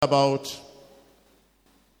about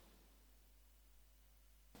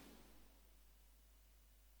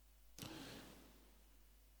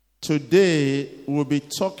today we'll be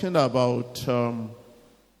talking about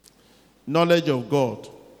knowledge of God.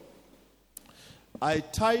 I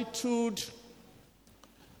titled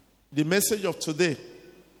the message of today,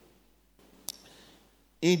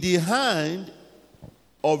 "In the Hand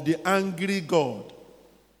of the Angry God."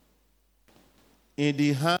 In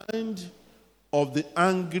the hand of the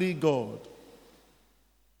angry God.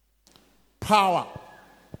 Power.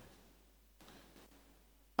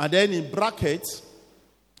 And then in brackets,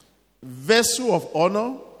 vessel of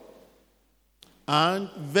honor and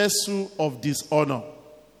vessel of dishonor.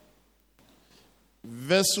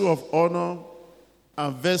 Vessel of honor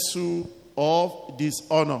and vessel of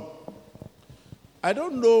dishonor. I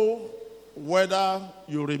don't know whether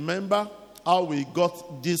you remember how we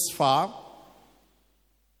got this far.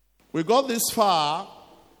 We got this far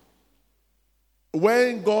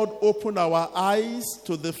when God opened our eyes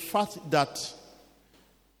to the fact that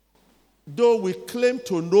though we claim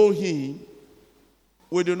to know Him,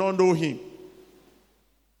 we do not know Him.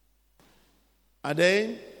 And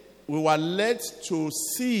then we were led to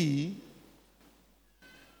see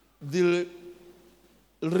the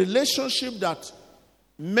relationship that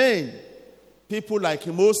men, people like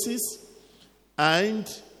Moses and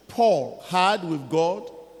Paul had with God.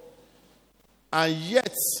 And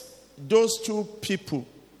yet, those two people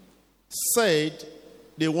said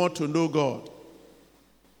they want to know God,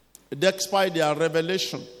 despite their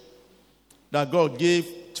revelation that God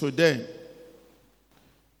gave to them.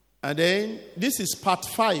 And then, this is part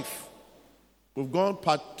 5. We've gone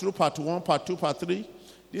through part 1, part 2, part 3.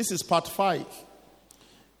 This is part 5.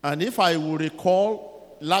 And if I will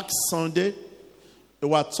recall, last Sunday, we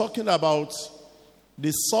were talking about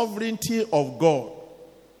the sovereignty of God.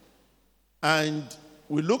 And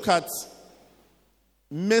we look at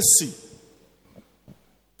mercy.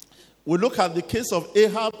 We look at the case of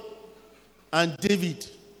Ahab and David.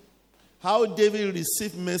 How David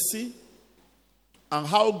received mercy and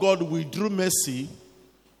how God withdrew mercy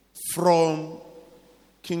from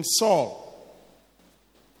King Saul.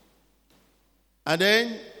 And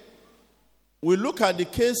then we look at the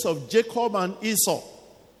case of Jacob and Esau,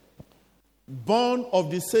 born of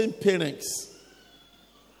the same parents.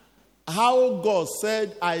 How God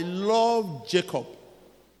said, "I love Jacob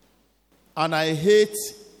and I hate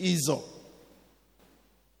Esau."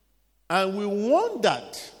 And we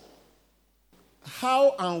wondered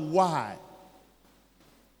how and why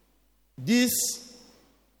this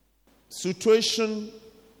situation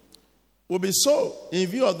will be so, in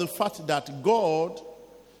view of the fact that God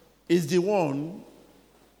is the one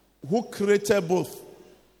who created both.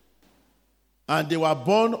 And they were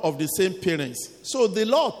born of the same parents. So the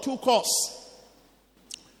Lord took us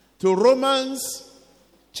to Romans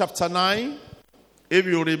chapter 9, if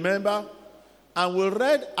you remember. And we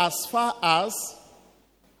read as far as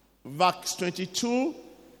verse 22,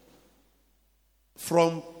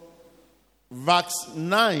 from verse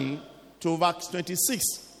 9 to verse 26.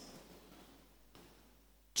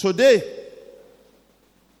 Today,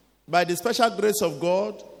 by the special grace of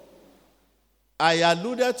God, I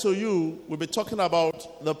alluded to you, we'll be talking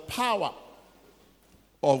about the power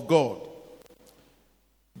of God.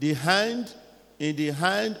 The hand in the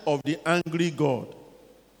hand of the angry God.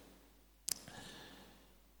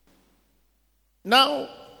 Now,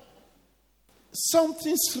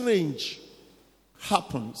 something strange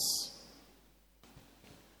happens.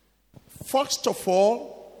 First of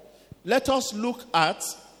all, let us look at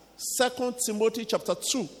 2 Timothy chapter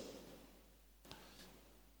 2.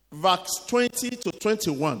 Verse 20 to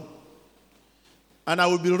 21. And I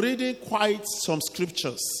will be reading quite some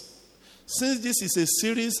scriptures. Since this is a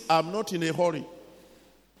series, I'm not in a hurry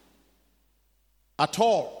at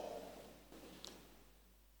all.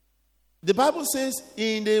 The Bible says,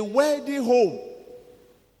 in a wedding home,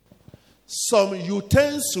 some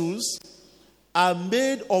utensils are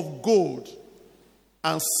made of gold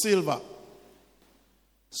and silver.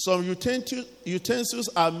 Some utensils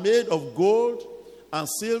are made of gold and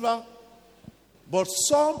silver, but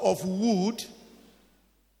some of wood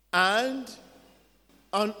and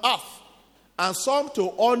on earth, and some to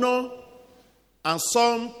honor and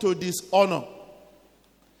some to dishonor.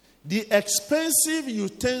 The expensive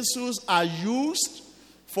utensils are used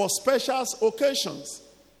for special occasions,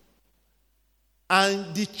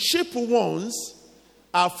 and the cheap ones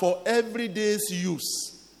are for everyday's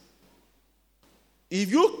use.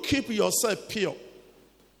 If you keep yourself pure,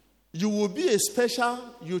 you will be a special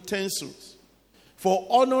utensil for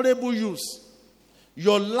honorable use.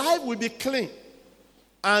 Your life will be clean.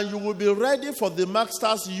 and you will be ready for the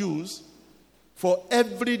master's use for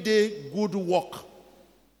everyday good work.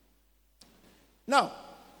 Now,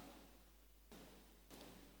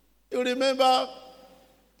 you remember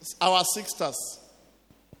our sisters.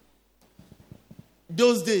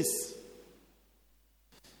 Those days,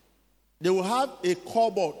 they will have a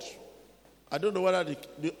cupboard. I don't know whether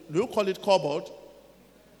do you call it cupboard?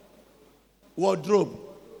 Wardrobe.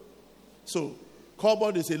 So,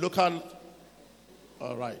 cupboard is a local.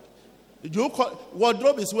 All right.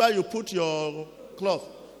 Wardrobe is where you put your cloth.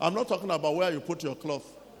 I'm not talking about where you put your cloth.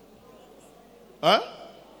 Huh?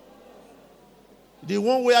 The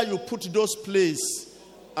one where you put those places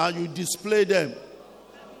and you display them.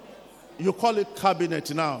 You call it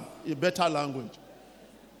cabinet now, in better language.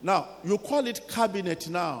 Now, you call it cabinet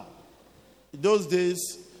now. In those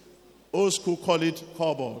days, old school call it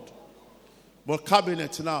cupboard. But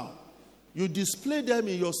cabinet now. You display them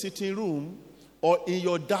in your sitting room or in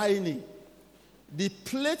your dining. The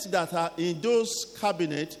plates that are in those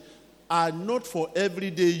cabinets are not for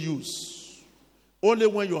everyday use. Only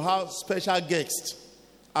when you have special guests.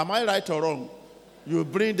 Am I right or wrong? You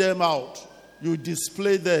bring them out. You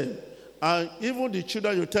display them. And even the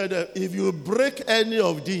children, you tell them, if you break any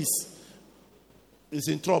of these, it's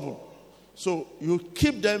in trouble. So you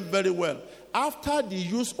keep them very well. After the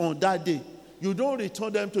use on that day, you don't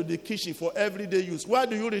return them to the kitchen for everyday use. Where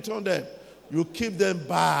do you return them? You keep them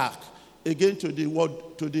back again to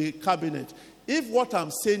the cabinet. If what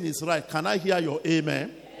I'm saying is right, can I hear your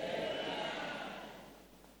amen?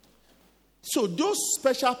 So those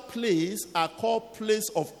special places are called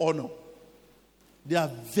places of honor. They are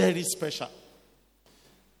very special.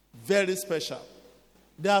 Very special.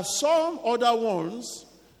 There are some other ones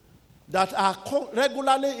that are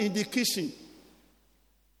regularly in the kitchen.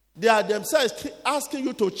 They are themselves asking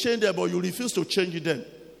you to change them, but you refuse to change them.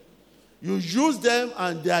 You use them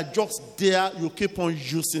and they are just there. You keep on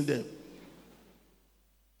using them.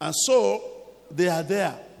 And so they are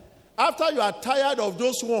there. After you are tired of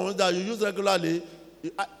those ones that you use regularly,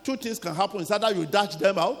 two things can happen. It's either you dash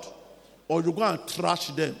them out or you go and trash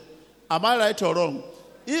them. Am I right or wrong?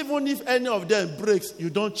 Even if any of them breaks, you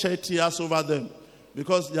don't shed tears over them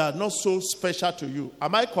because they are not so special to you.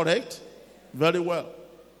 Am I correct? Very well.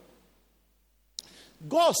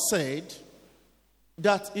 God said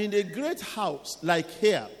that in a great house like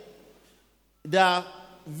here, there are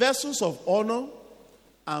vessels of honor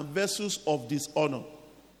and vessels of dishonor.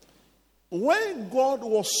 When God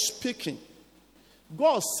was speaking,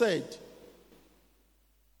 God said,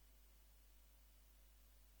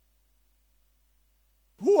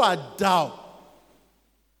 "Who art thou,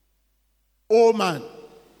 O man,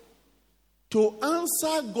 to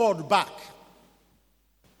answer God back?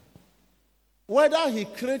 Whether he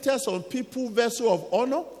created some people vessel of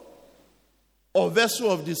honor or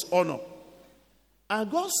vessel of dishonor." And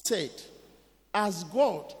God said, as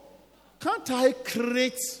God, can't I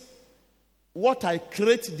create what I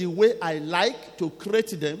create the way I like to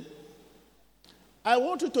create them? I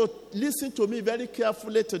want you to listen to me very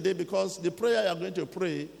carefully today because the prayer you're going to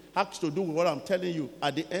pray has to do with what I'm telling you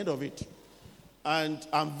at the end of it. And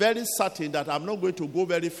I'm very certain that I'm not going to go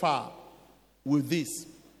very far with this.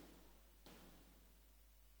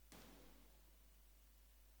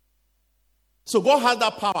 So God has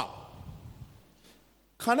that power.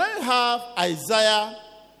 Can I have Isaiah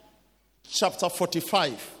chapter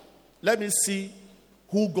 45? Let me see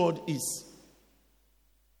who God is.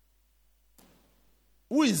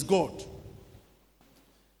 Who is God?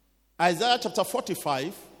 Isaiah chapter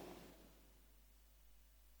 45.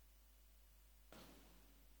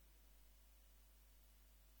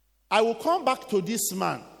 I will come back to this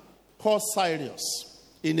man called Cyrus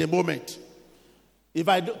in a moment. If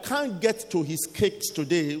I can't get to his cakes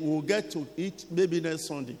today, we'll get to it maybe next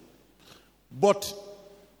Sunday. But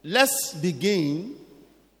let's begin.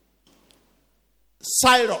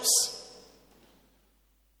 Cyrus.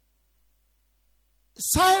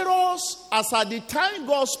 Cyrus, as at the time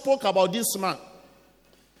God spoke about this man,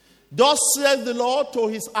 thus says the Lord to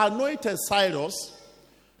his anointed Cyrus,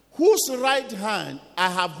 whose right hand I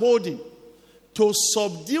have holding, to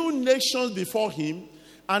subdue nations before him,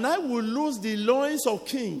 and I will loose the loins of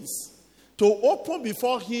kings, to open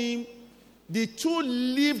before him the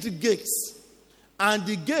two-leaved gates, and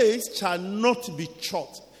the gates shall not be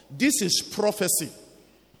shut. This is prophecy.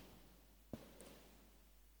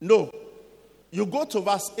 No. You go to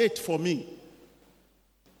verse 8 for me.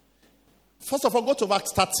 First of all, go to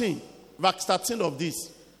verse 13. Verse 13 of this.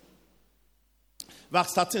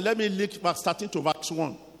 Verse 13. Let me link verse 13 to verse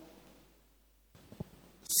 1.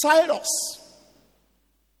 Cyrus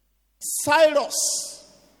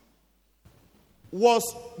was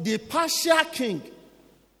the Persia king.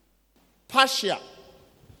 Persia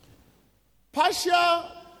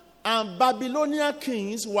and Babylonian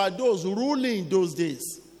kings were those ruling in those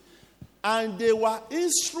days. And they were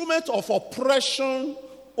instruments of oppression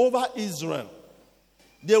over Israel.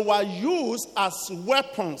 They were used as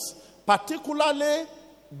weapons, particularly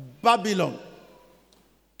Babylon,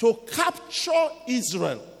 to capture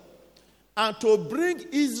Israel and to bring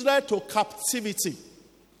Israel to captivity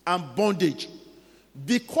and bondage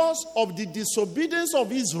because of the disobedience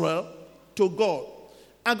of Israel to God.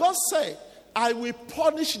 And God said, I will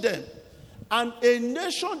punish them, and a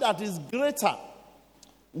nation that is greater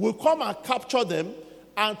will come and capture them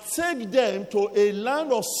and take them to a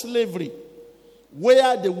land of slavery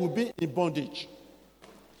where they will be in bondage.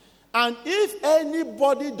 And if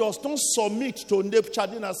anybody does not submit to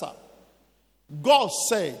Nebuchadnezzar, God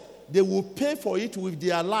said they will pay for it with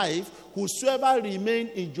their life, whosoever remain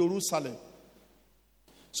in Jerusalem.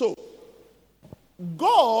 So,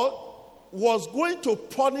 God was going to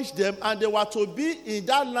punish them, and they were to be in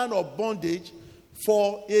that land of bondage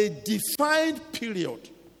for a defined period.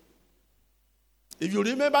 If you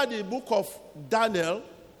remember the book of Daniel,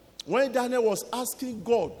 when Daniel was asking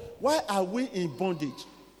God, why are we in bondage?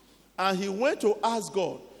 And he went to ask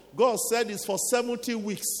God. God said it's for 70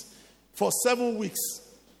 weeks. For 7 weeks.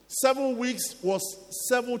 7 weeks was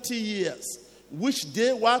 70 years, which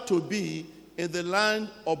they were to be in the land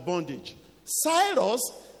of bondage. Cyrus,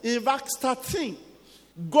 in verse 13,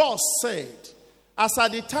 God said, as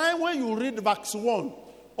at the time when you read verse 1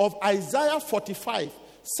 of Isaiah 45,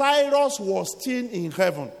 Cyrus was still in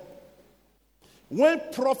heaven, when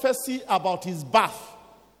prophecy about his birth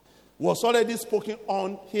was already spoken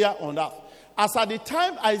on here on earth. As at the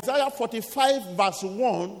time Isaiah 45 verse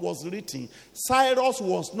 1 was written, Cyrus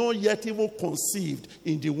was not yet even conceived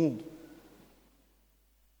in the womb.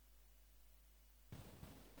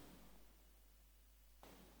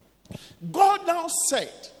 God now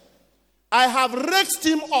said, I have raised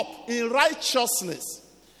him up in righteousness,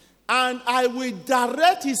 and I will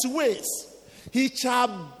direct his ways. He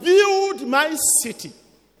shall build my city,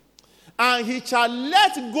 and he shall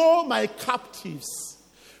let go my captives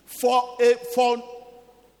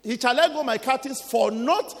he shall let go my captives for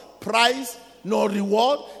not price nor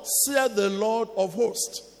reward, saith the Lord of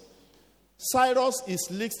hosts. Cyrus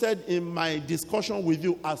is listed in my discussion with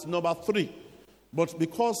you as number 3. But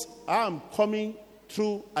because I am coming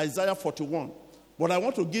through Isaiah 41, but I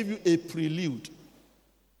want to give you a prelude.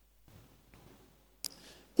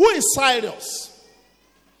 Who is Cyrus?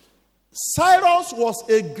 Cyrus was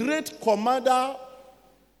a great commander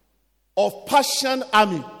of Persian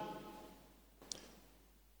army,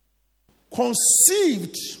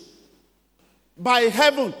 conceived by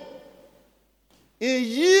heaven in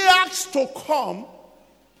years to come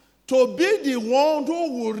to be the one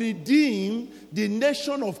who will redeem the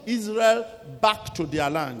nation of Israel back to their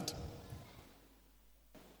land.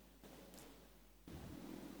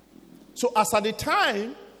 So as at the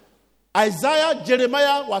time Isaiah,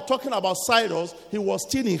 Jeremiah were talking about Cyrus, he was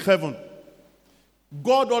still in heaven.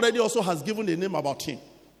 God already also has given a name about him.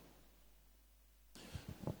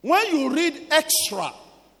 When you read Extra,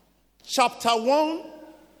 chapter 1,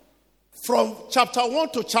 from chapter 1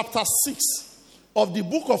 to chapter 6 of the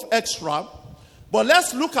book of Extra, but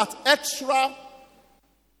let's look at Extra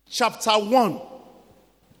chapter 1.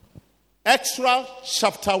 Extra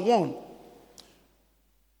chapter 1.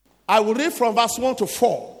 I will read from verse 1 to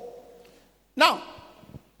 4. Now,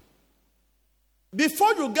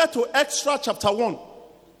 before you get to Extra chapter 1,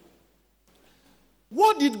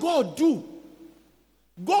 what did God do?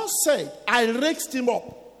 God said, I raised him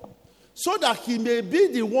up so that he may be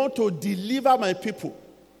the one to deliver my people.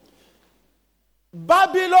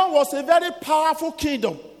 Babylon was a very powerful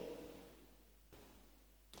kingdom.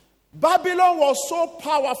 Babylon was so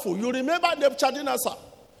powerful. You remember Nebuchadnezzar?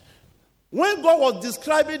 When God was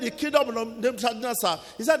describing the kingdom of Nebuchadnezzar,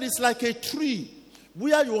 he said it's like a tree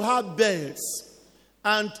where you have birds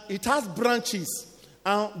and it has branches,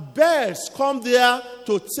 and birds come there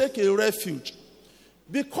to take a refuge.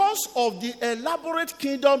 Because of the elaborate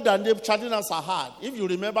kingdom that Nebuchadnezzar had, if you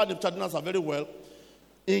remember Nebuchadnezzar very well,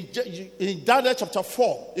 in Daniel chapter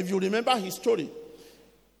 4, if you remember his story,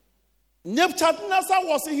 Nebuchadnezzar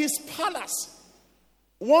was in his palace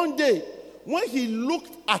one day when he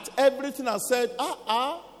looked at everything and said,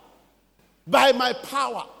 by my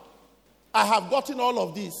power, I have gotten all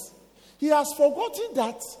of this. He has forgotten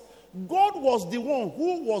that God was the one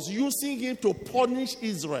who was using him to punish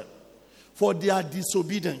Israel for their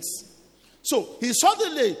disobedience. So he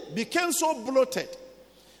suddenly became so bloated,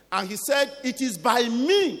 and he said, it is by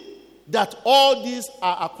me that all these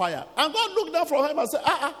are acquired. And God looked down from heaven and said,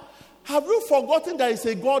 have you forgotten there is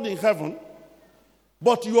a God in heaven?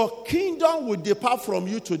 But your kingdom will depart from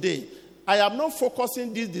you today. I am not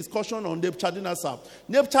focusing this discussion on Nebuchadnezzar.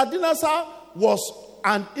 Nebuchadnezzar was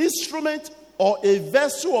an instrument or a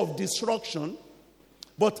vessel of destruction,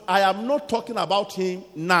 but I am not talking about him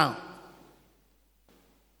now.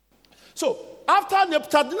 So, after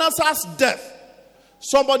Nebuchadnezzar's death,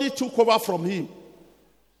 somebody took over from him.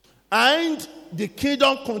 And the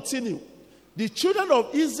kingdom continued. The children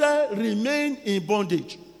of Israel remained in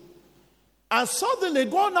bondage. And suddenly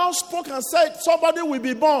God now spoke and said, somebody will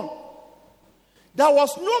be born. There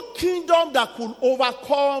was no kingdom that could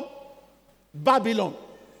overcome Babylon.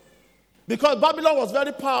 Because Babylon was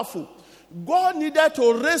very powerful. God needed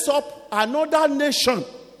to raise up another nation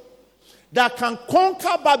that can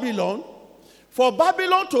conquer Babylon, for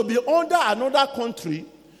Babylon to be under another country,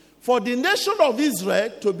 for the nation of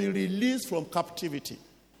Israel to be released from captivity.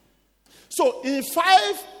 So in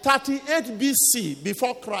 538 BC,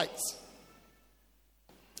 before Christ,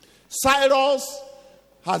 Cyrus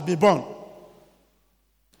has been born.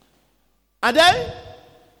 And then,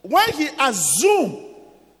 when he assumed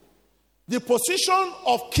the position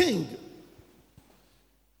of king,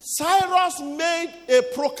 Cyrus made a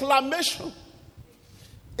proclamation,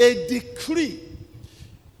 a decree,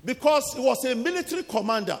 because he was a military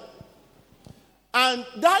commander. And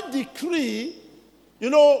that decree,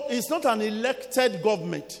 is not an elected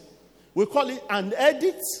government. We call it an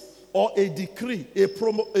edict or a decree, a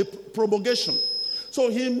promulgation. So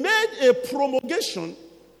he made a promulgation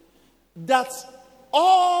that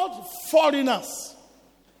all foreigners,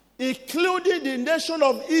 including the nation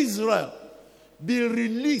of Israel, be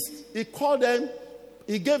released.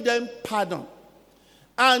 He gave them pardon.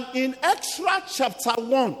 And in Extra chapter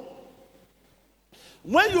 1,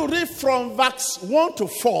 when you read from verse 1 to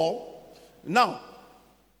 4, now,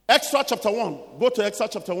 Extra chapter 1, go to Extra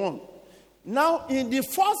chapter 1. Now, in the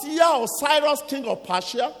first year of Cyrus, king of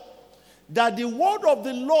Persia, that the word of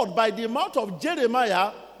the Lord by the mouth of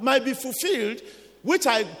Jeremiah might be fulfilled, which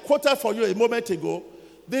I quoted for you a moment ago,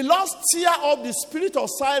 the Lord stirred up the spirit of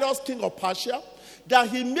Cyrus, king of Persia, that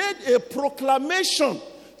he made a proclamation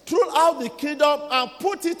throughout the kingdom and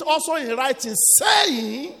put it also in writing,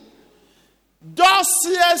 saying, thus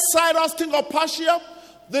saith Cyrus, king of Persia,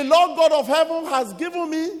 the Lord God of heaven has given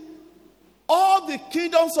me all the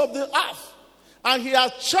kingdoms of the earth, and he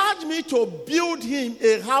has charged me to build him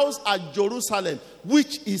a house at Jerusalem,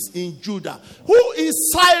 which is in Judah. Who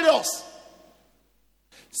is Cyrus?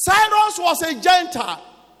 Cyrus was a Gentile.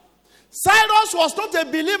 Cyrus was not a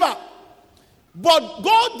believer. But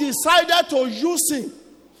God decided to use him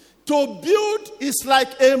to build. Is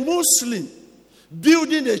like a Muslim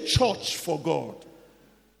building a church for God.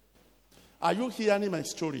 Are you hearing my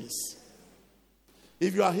stories?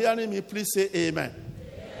 If you are hearing me, please say amen.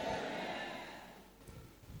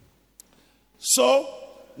 So,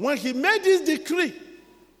 when he made this decree,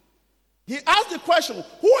 he asked the question,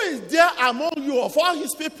 who is there among you of all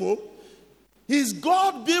his people? His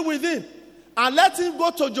God be with him, and let him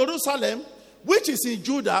go to Jerusalem, which is in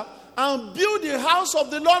Judah, and build the house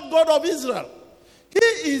of the Lord God of Israel.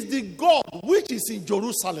 He is the God which is in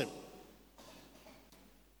Jerusalem.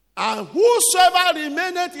 And whosoever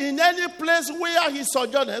remaineth in any place where he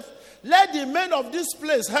sojourneth, let the men of this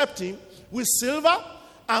place help him with silver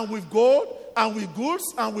and with gold and with goods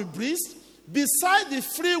and with beasts, beside the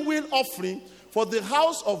free will offering for the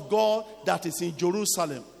house of God that is in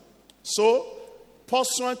Jerusalem. So,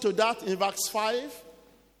 pursuant to that, in verse 5,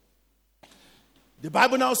 the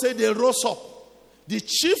Bible now says they rose up, the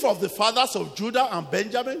chief of the fathers of Judah and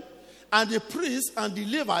Benjamin, and the priests and the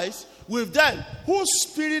Levites with them, whose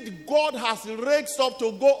spirit God has raised up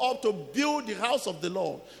to go up to build the house of the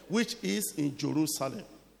Lord, which is in Jerusalem.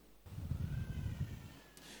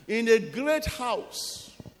 In a great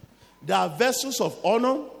house, there are vessels of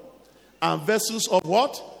honor and vessels of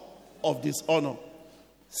what? Of dishonor.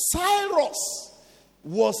 Cyrus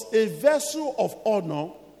was a vessel of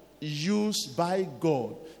honor used by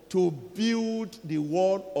God to build the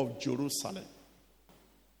wall of Jerusalem.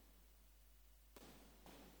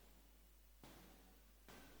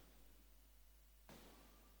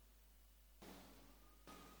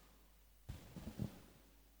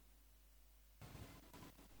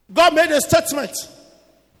 God made a statement.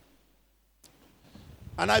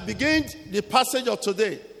 And I begin the passage of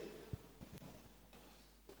today.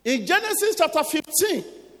 In Genesis chapter 15,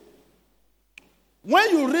 when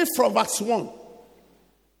you read from verse 1,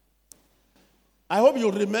 I hope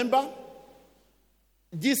you remember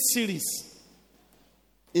this series.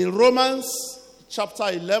 In Romans chapter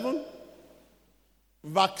 11,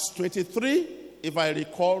 verse 23, if I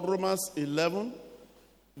recall, Romans 11,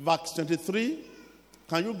 verse 23.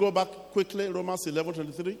 Can you go back quickly, Romans 11,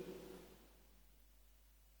 23?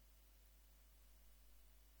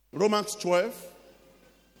 Romans 12,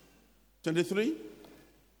 23.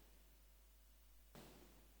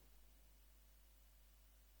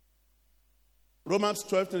 Romans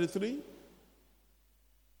 12, 23.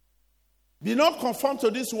 Be not conformed to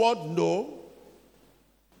this world, no.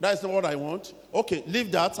 That is not what I want. Okay,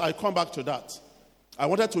 leave that. I'll come back to that. I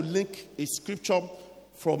wanted to link a scripture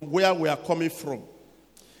from where we are coming from.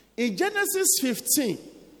 In Genesis 15,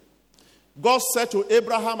 God said to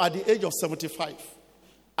Abraham at the age of 75,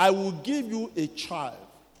 I will give you a child.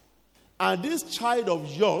 And this child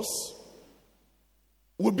of yours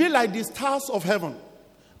will be like the stars of heaven.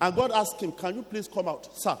 And God asked him, can you please come out?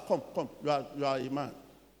 Sir, come. You are a man.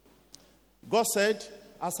 God said,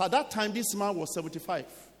 as at that time this man was 75,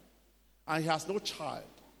 and he has no child,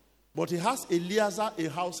 but he has Eliezer, a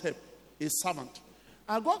house help, a servant.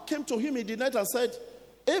 And God came to him in the night and said,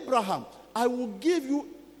 Abraham, I will give you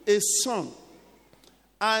a son.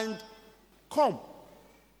 And come,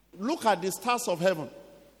 look at the stars of heaven.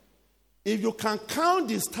 If you can count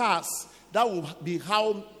the stars, that will be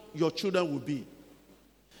how your children will be.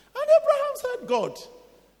 And Abraham said, God,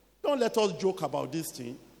 don't let us joke about this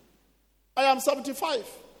thing. I am 75.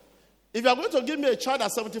 If you are going to give me a child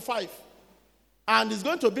at 75, and it's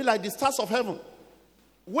going to be like the stars of heaven,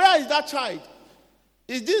 where is that child?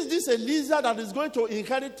 Is this Eliezer that is going to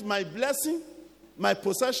inherit my blessing, my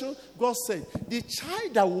possession? God said, the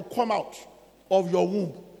child that will come out of your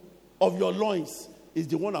womb, of your loins, is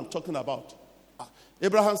the one I'm talking about.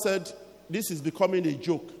 Abraham said, this is becoming a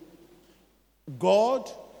joke. God,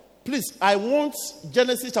 please, I want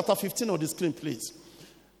Genesis chapter 15 on the screen, please.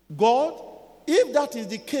 God, if that is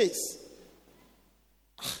the case,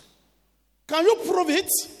 can you prove it?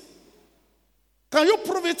 Can you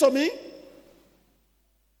prove it to me?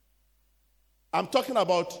 I'm talking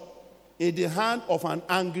about in the hand of an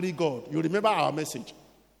angry God. You remember our message?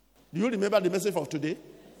 Do you remember the message of today?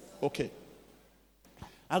 Okay.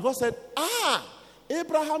 And God said,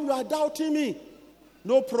 Abraham, you are doubting me.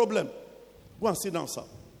 No problem. Go and sit down, sir.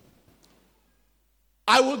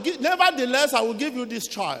 Nevertheless, I will give you this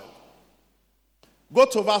child. Go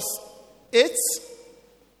to verse 8.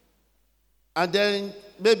 And then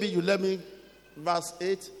maybe you let me, verse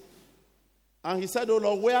 8. And he said, oh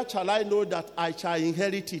Lord, where shall I know that I shall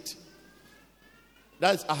inherit it?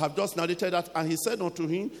 That is, I have just narrated that. And he said unto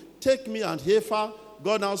him, take me and Heifer.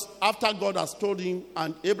 After God has told him,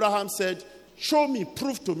 and Abraham said, show me,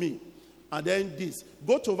 prove to me. And then this.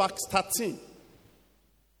 Go to verse 13.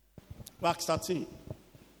 Verse 13.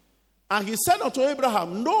 And he said unto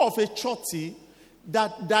Abraham, know of a surety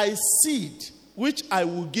that thy seed, which I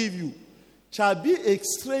will give you, shall be a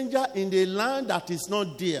stranger in the land that is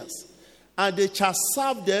not theirs. And they shall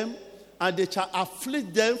serve them, and they shall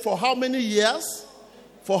afflict them for how many years?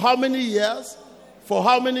 For how many years? For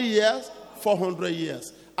how many years? 400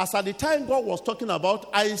 years. As at the time God was talking about,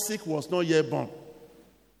 Isaac was not yet born.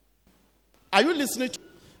 Are you listening to me?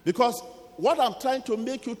 Because what I'm trying to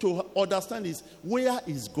make you to understand is, where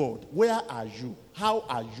is God? Where are you? How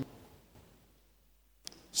are you?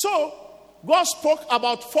 So, God spoke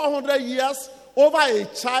about 400 years over a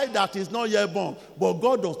child that is not yet born. But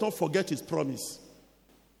God does not forget his promise.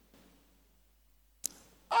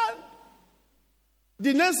 And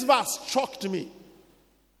the next verse shocked me.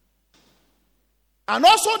 And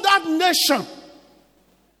also that nation,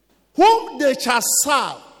 whom they shall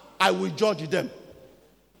serve, I will judge them.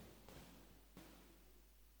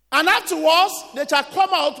 And afterwards, they shall come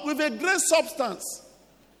out with a great substance.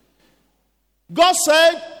 God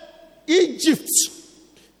said, Egypt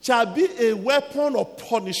shall be a weapon of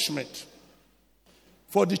punishment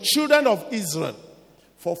for the children of Israel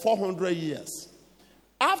for 400 years.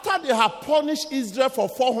 After they have punished Israel for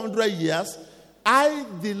 400 years, I,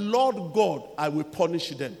 the Lord God, I will punish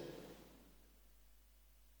them.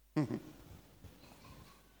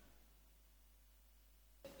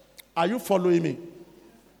 Are you following me?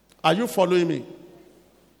 Are you following me?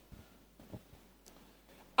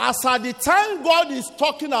 As at the time God is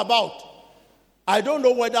talking about, I don't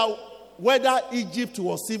know whether Egypt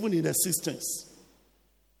was even in existence.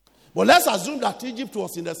 But let's assume that Egypt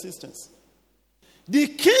was in existence. The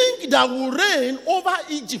king that will reign over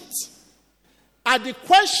Egypt at the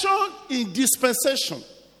question in dispensation,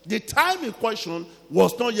 the time in question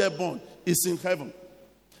was not yet born, is in heaven.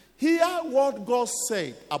 Hear what God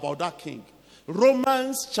said about that king.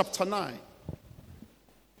 Romans chapter 9.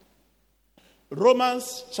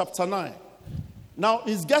 Romans chapter 9. Now,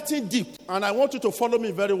 it's getting deep, and I want you to follow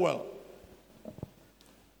me very well.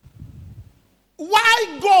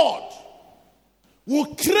 why God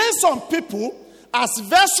will create some people as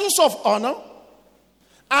vessels of honor,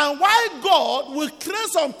 and why God will create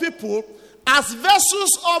some people as vessels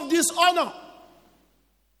of dishonor.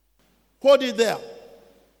 Hold it there.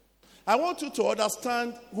 I want you to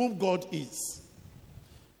understand who God is.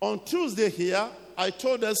 On Tuesday here, I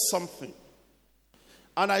told them something.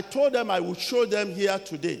 And I told them I would show them here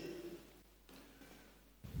today.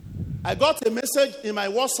 I got a message in my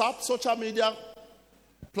WhatsApp, social media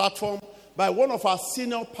platform, by one of our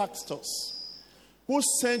senior pastors who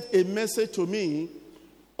sent a message to me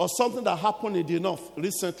of something that happened in the north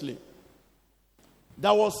recently.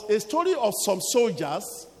 There was a story of some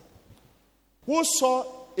soldiers who saw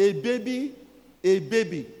a baby.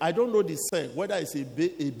 I don't know the sex, whether it's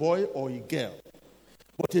a boy or a girl,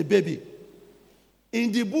 but a baby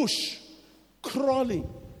in the bush crawling.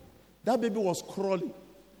 That baby was crawling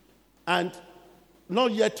and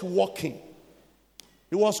not yet walking.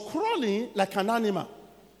 He was crawling like an animal.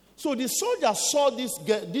 So the soldier saw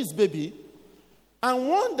this baby and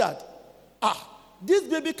wondered, this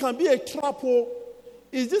baby can be a trap.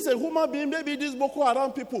 Is this a human being? Maybe these Boko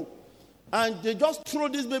Haram people. And they just throw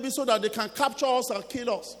this baby so that they can capture us and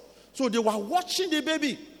kill us. So they were watching the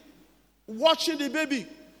baby.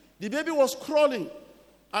 The baby was crawling.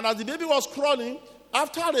 And as the baby was crawling,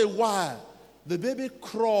 after a while, the baby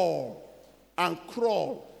crawled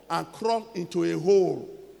into a hole.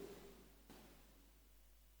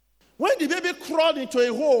 When the baby crawled into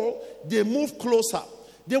a hole, they moved closer.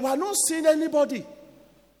 They were not seeing anybody.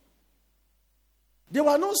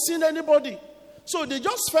 So they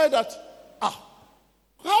just felt that,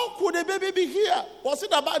 how could a baby be here? Was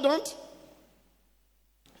it abandoned?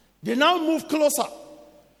 They now moved closer.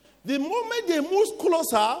 The moment they moved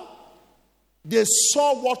closer, they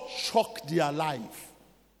saw what shocked their life.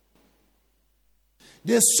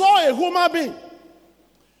 They saw a human being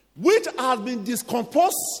which had been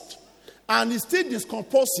decomposed and is still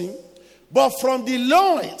decomposing, but from the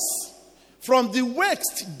loins, from the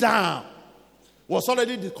waist down, was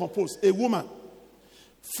already decomposed. A woman.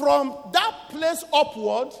 From that place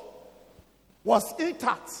upward was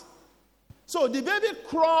intact. So the baby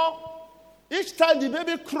crawl. Each time the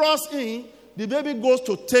baby crawls in, the baby goes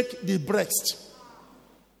to take the breast.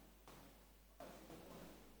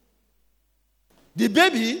 The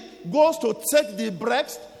baby goes to take the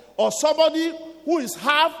breast of somebody who is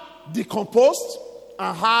half decomposed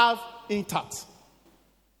and half intact.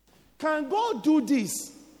 Can God do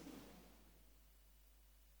this?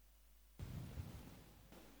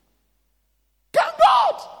 Can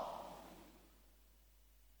God?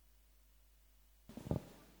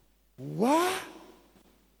 What?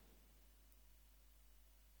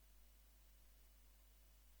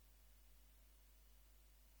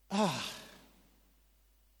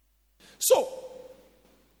 So,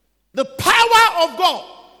 the power of God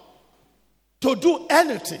to do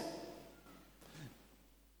anything.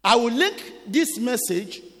 I will link this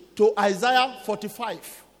message to Isaiah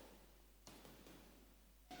 45.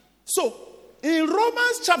 So, in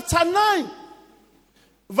Romans chapter 9,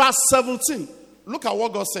 verse 17, look at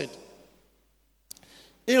what God said.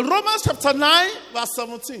 In Romans chapter 9, verse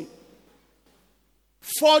 17,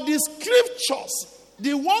 for the scriptures,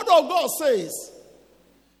 the word of God says,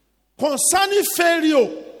 concerning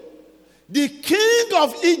Pharaoh, the king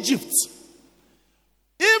of Egypt,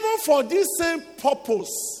 even for this same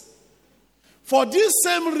purpose, for these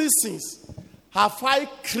same reasons, have I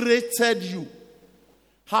created you,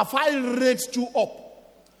 have I raised you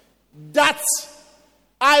up, that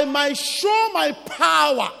I might show my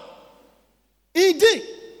power in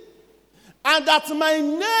thee, and that my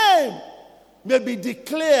name may be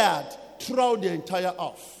declared throughout the entire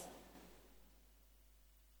earth.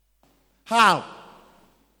 How?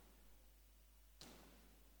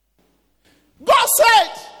 God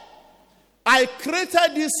said, I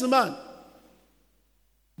created this man.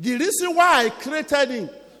 The reason why I created him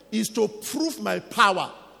is to prove my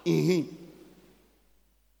power in him.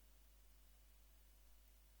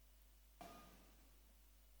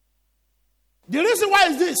 The reason why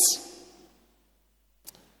is this.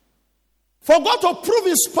 For God to prove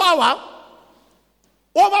his power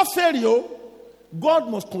over Pharaoh, God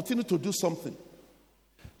must continue to do something.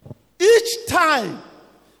 Each time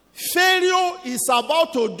Pharaoh is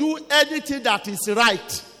about to do anything that is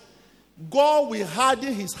right, God will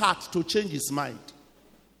harden his heart to change his mind.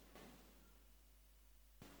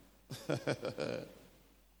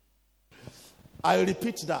 I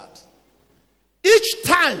repeat that. Each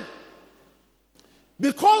time,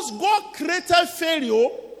 because God created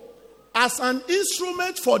Pharaoh as an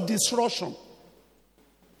instrument for disruption,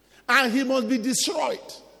 and he must be destroyed.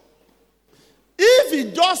 if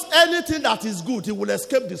he does anything that is good, he will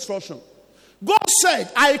escape destruction. God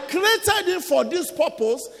said, I created him for this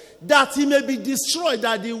purpose, that he may be destroyed,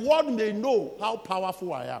 that the world may know how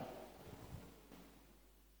powerful I am.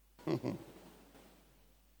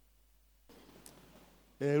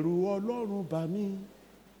 Ẹ̀rù Ọlọ́run bà mí,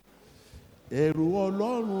 ẹ̀rù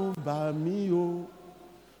Ọlọ́run bà mí o.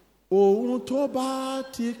 Ohun tó bá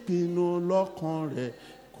ti pinnu lọ́kàn rẹ̀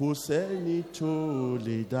kò sẹ́ni tó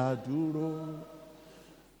lè dá dúró.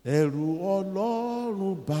 Ẹ̀rù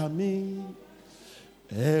Ọlọ́run bà mí,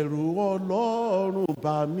 ẹ̀rù Ọlọ́run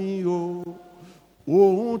bà mí o.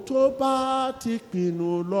 Ohun tó bá ti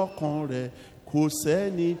pinnu lọ́kàn rẹ̀ kò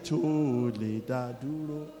sẹ́ni tó lè dá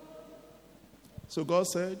dúró. So God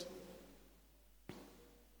said,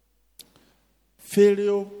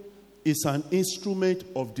 Pharaoh is an instrument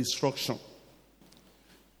of destruction.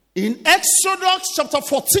 In Exodus chapter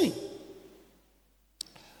 14,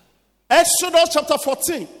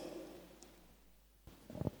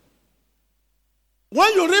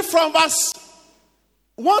 when you read from verse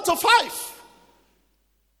 1 to 5,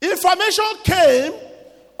 information came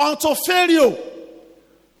unto Pharaoh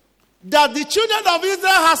that the children of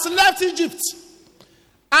Israel has left Egypt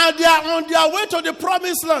and they are on their way to the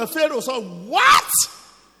promised land. Pharaoh said, what?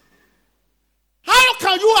 How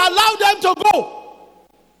can you allow them to go?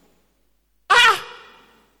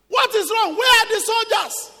 What is wrong? Where are the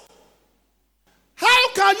soldiers? How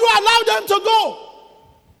can you allow them to go?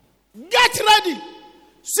 Get ready.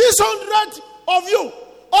 600 of you,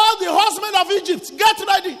 all the horsemen of Egypt, get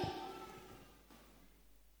ready.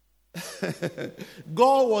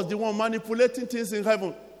 God was the one manipulating things in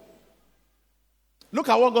heaven. Look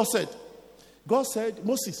at what God said. God said,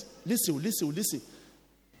 Moses, listen.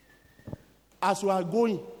 As you are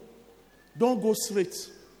going, don't go straight.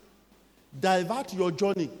 Divert your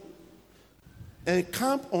journey and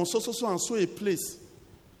camp on so and so a place.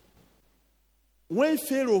 When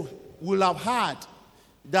Pharaoh will have heard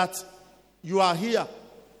that you are here,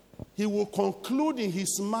 he will conclude in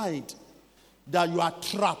his mind that you are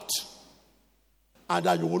trapped and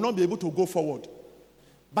that you will not be able to go forward.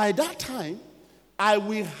 By that time, I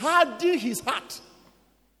will harden his heart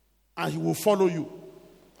and he will follow you.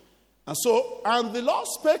 And the Lord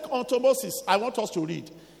spake unto Moses. I want us to read.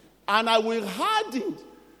 And I will harden.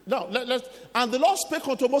 And the Lord spake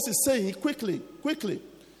unto Moses, saying, quickly,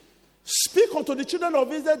 speak unto the children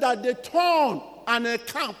of Israel that they turn and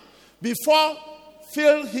encamp before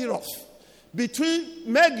Phil-Heroth,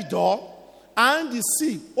 between Megiddo and the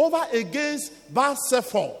sea, over against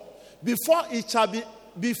Baal-Zephon, before it shall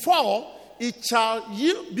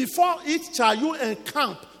you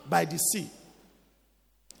encamp by the sea.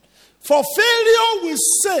 For Pharaoh will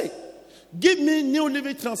say, give me New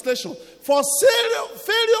Living Translation. For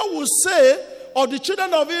Pharaoh will say of the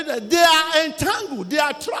children of Israel, they are entangled, they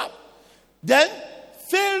are trapped. Then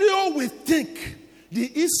Pharaoh will think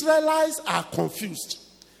the Israelites are confused.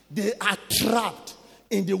 They are trapped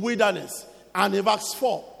in the wilderness. And in verse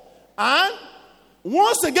 4. And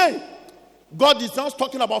once again, God is not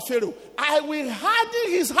talking about Pharaoh. I will harden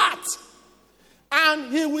his heart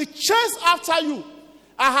and he will chase after you.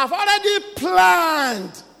 I have already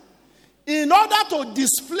planned in order to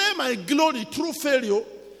display my glory through Pharaoh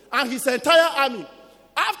and his entire army.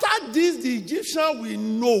 After this, the Egyptian will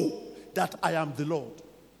know that I am the Lord.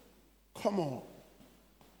 Come on.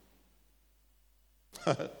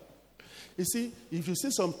 You see, if you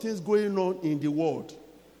see some things going on in the world,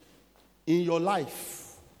 in your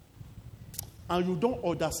life, and you don't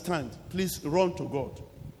understand, please run to God.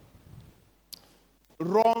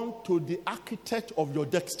 Run to the architect of your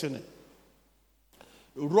destiny.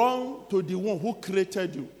 Run to the one who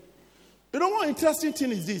created you. You know what interesting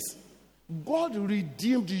thing is this? God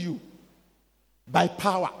redeemed you by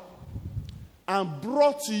power and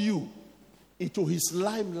brought you into his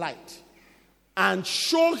limelight and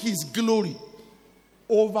show his glory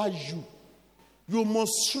over you. You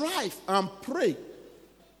must strive and pray,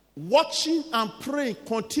 watching and praying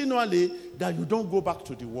continually that you don't go back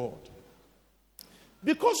to the world.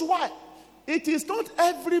 Because why? It is not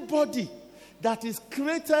everybody that is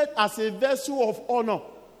created as a vessel of honor.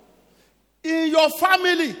 In your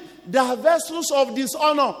family, there are vessels of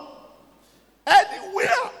dishonor.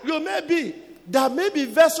 Anywhere you may be, there may be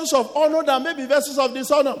vessels of honor, there may be vessels of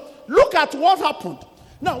dishonor. Look at what happened.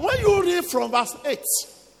 Now, when you read from verse 8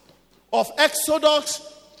 of Exodus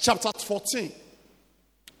chapter 14,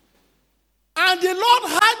 and the Lord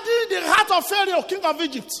hardened the heart of Pharaoh, king of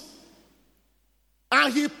Egypt,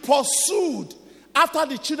 and he pursued after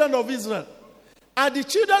the children of Israel. And the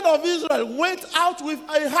children of Israel went out with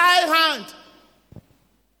a high hand.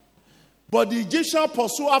 But the Egyptians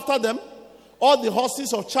pursued after them all the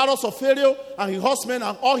horses of chariots of Pharaoh and his horsemen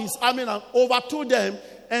and all his army, and overthrew them,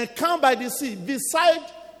 and camped by the sea beside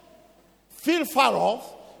Phil far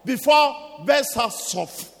off before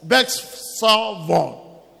Beth-Savon.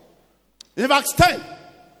 In verse 10.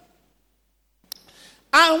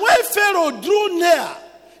 And when Pharaoh drew near,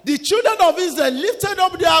 the children of Israel lifted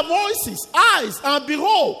up their voices, eyes, and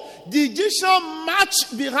behold, the Egyptians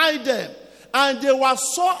marched behind them. And they were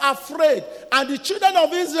so afraid. And the children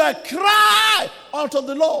of Israel cried unto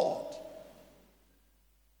the Lord.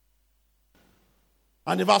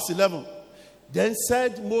 And in verse 11, then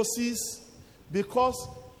said Moses,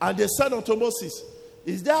 and they said unto Moses,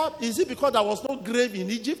 is it because there was no grave in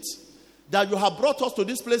Egypt that you have brought us to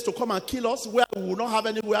this place to come and kill us, where we will not have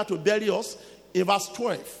anywhere to bury us? In verse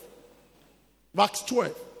 12. Verse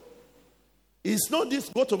 12. It's not this,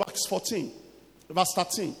 go to verse 14. Verse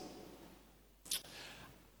 13.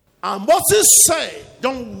 And Moses said,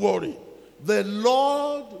 don't worry. The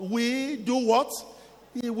Lord will do what?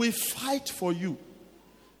 He will fight for you.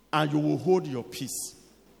 And you will hold your peace.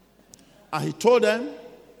 And he told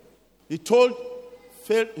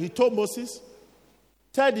Moses,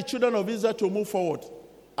 tell the children of Israel to move forward.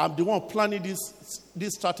 I'm the one planning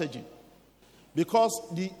this strategy. Because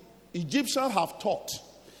the Egyptians have thought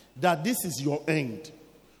that this is your end.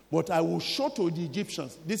 But I will show to the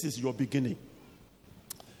Egyptians, this is your beginning.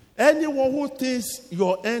 Anyone who thinks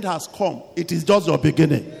your end has come, it is just your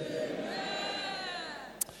beginning. Amen.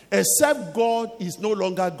 Except God is no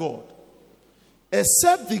longer God.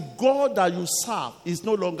 Except the God that you serve is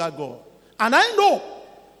no longer God. And I know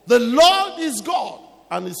the Lord is God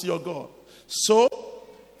and is your God. So,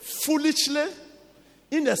 foolishly,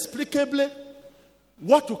 inexplicably,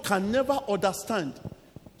 what you can never understand,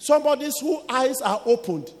 somebody's whose eyes are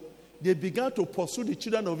opened, they began to pursue the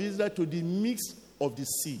children of Israel to the midst of the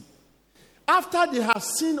sea. After they have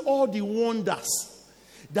seen all the wonders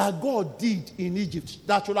that God did in Egypt,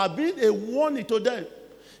 that should have been a warning to them.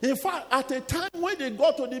 In fact, at a time when they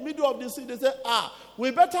got to the middle of the sea, they said, we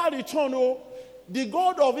better return. Oh, the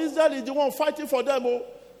God of Israel is the one fighting for them. Oh,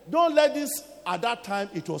 don't let this. At that time,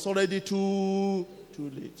 it was already too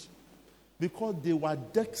late. Because they were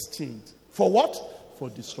destined for what? For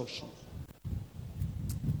destruction.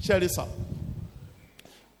 Share this out.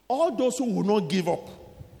 All those who will not give up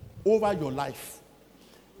over your life,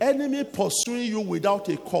 enemy pursuing you without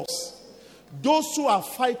a cause, those who are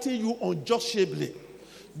fighting you unjustly,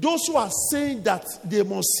 those who are saying that they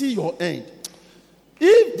must see your end,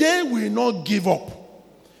 if they will not give up,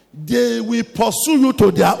 they will pursue you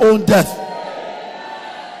to their own death.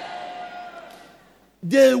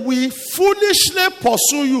 They will foolishly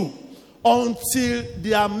pursue you until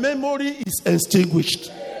their memory is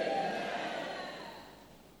extinguished.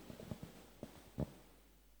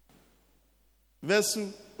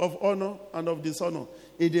 Vessel of honor and of dishonor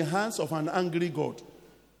in the hands of an angry God.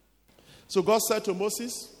 So God said to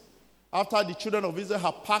Moses, after the children of Israel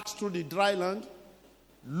have passed through the dry land,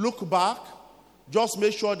 look back, just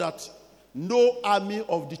make sure that no army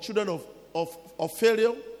of the children of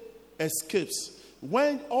Pharaoh escapes.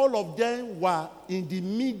 When all of them were in the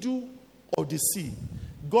middle of the sea,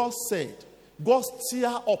 God said, God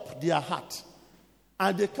stirred up their heart,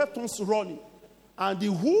 and they kept on running. And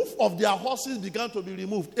the hoof of their horses began to be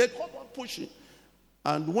removed. They kept on pushing.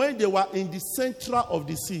 And when they were in the center of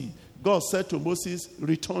the sea, God said to Moses,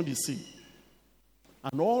 return the sea.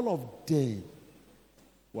 And all of them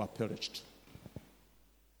were perished.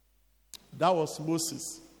 That was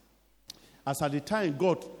Moses. As at the time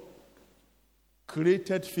God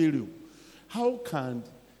created Pharaoh, how can,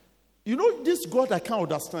 this God I can't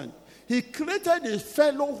understand. He created a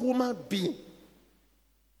fellow human being.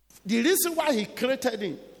 The reason why he created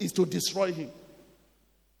him is to destroy him.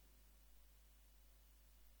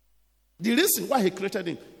 The reason why he created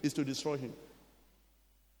him is to destroy him.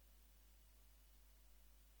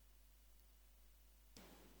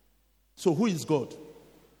 So who is God?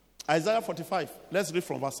 Isaiah 45. Let's read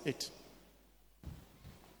from verse 8.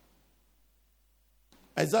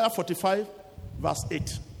 Isaiah 45, verse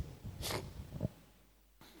 8.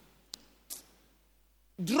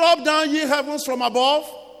 Drop down, ye heavens from above,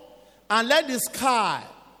 and let the sky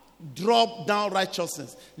drop down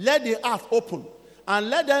righteousness. Let the earth open, and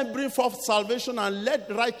let them bring forth salvation, and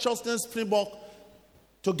let righteousness spring up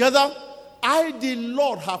together. I, the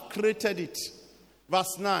Lord, have created it.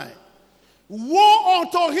 Verse 9. Woe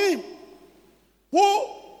unto him who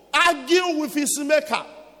argue with his maker.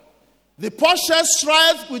 The potters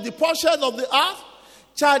strive with the potters of the earth.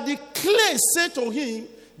 Shall the clay say to him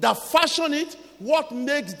that fashion it, what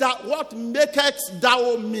maketh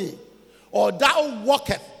thou me? Or thou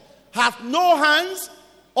walketh, hath no hands,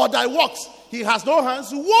 or thy works, he has no hands,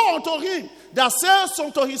 woe unto him that says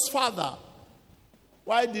unto his father,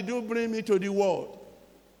 why did you bring me to the world?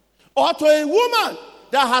 Or to a woman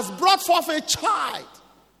that has brought forth a child,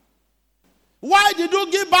 why did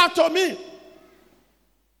you give back to me?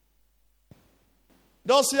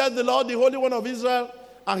 Thus saith the Lord, the Holy One of Israel,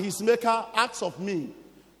 and his maker acts of me.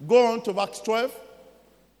 Go on to verse 12.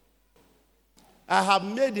 I have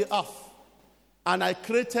made the earth, and I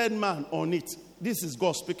created man on it. This is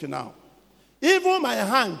God speaking now. Even my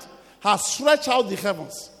hand has stretched out the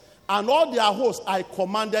heavens, and all their hosts I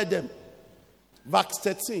commanded them. Verse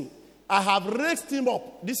 13. I have raised him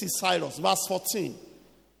up. This is Cyrus. Verse 14.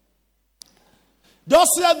 Thus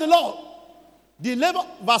saith the Lord, the labor.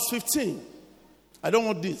 Verse 15. I don't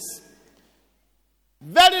want this.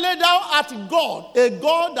 Verily thou art God, a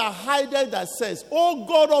God that hideth that says, O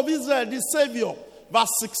God of Israel, the Savior. Verse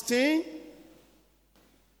 16.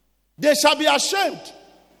 They shall be ashamed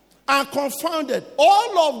and confounded.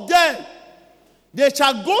 All of them, they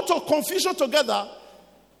shall go to confusion together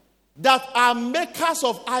that are makers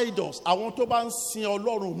of idols. I want to ban sin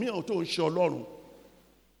Ọlọ́run, mi ò tó ṣe Ọlọ́run.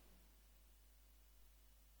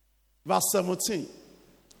 Verse 17.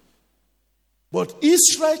 But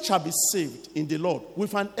Israel shall be saved in the Lord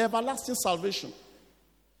with an everlasting salvation.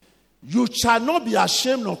 You shall not be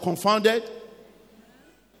ashamed nor confounded.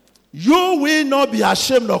 You will not be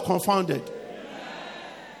ashamed nor confounded.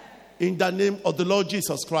 In the name of the Lord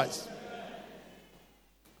Jesus Christ.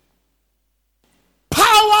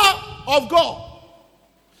 Power of God.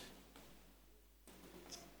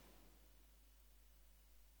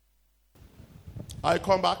 I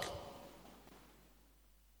come back.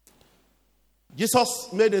 Jesus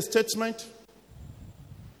made a statement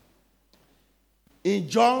in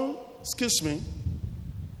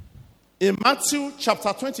in Matthew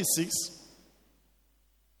chapter 26.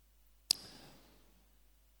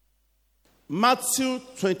 Matthew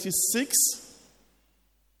 26,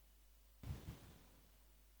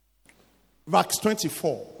 verse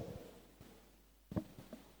 24.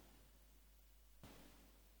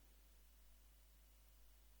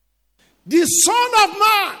 The Son of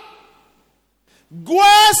Man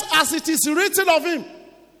goes as it is written of him.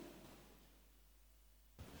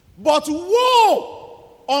 But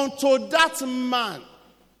woe unto that man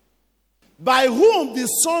by whom the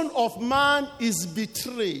Son of Man is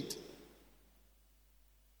betrayed.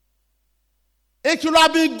 It would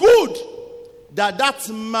have been good that that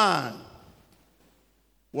man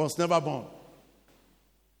was never born.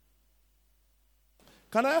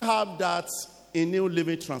 Can I have that in New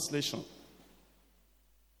Living Translation?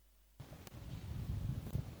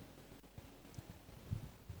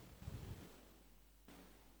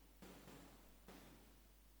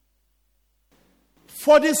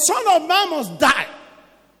 For the Son of Man must die,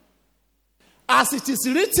 as it is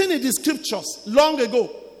written in the scriptures long ago.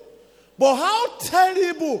 But how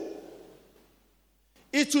terrible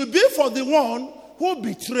it will be for the one who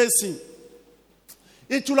betrays him.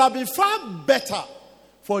 It would have been far better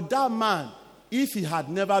for that man if he had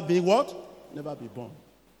never been what? Never been born.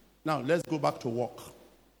 Now, let's go back to work.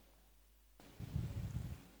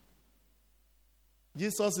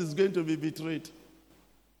 Jesus is going to be betrayed.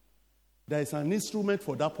 There is an instrument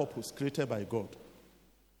for that purpose created by God.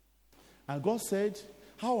 And God said,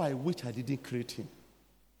 how I wish I didn't create him.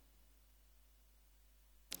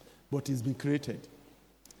 But he's been created.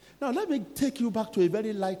 Now, let me take you back to a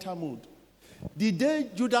very lighter mood. The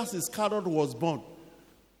day Judas Iscariot was born,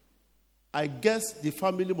 I guess the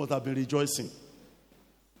family must have been rejoicing.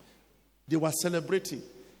 They were celebrating.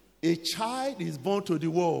 A child is born to the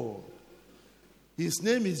world. His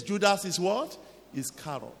name is Judas is what?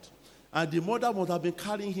 Iscariot. And the mother must have been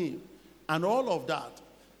carrying him. And all of that.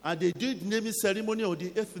 And they did naming ceremony on the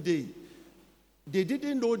 8th day. They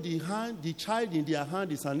didn't know the child in their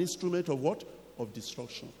hand is an instrument of what? Of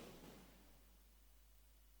destruction.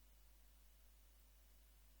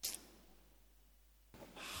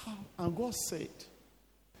 And God said,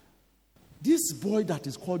 this boy that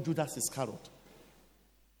is called Judas Iscariot,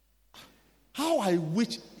 how I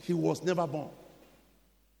wish he was never born.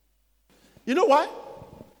 You know why?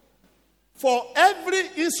 For every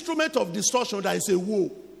instrument of destruction, there is a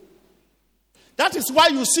woe. That is why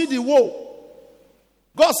you see the woe.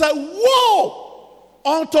 God said, woe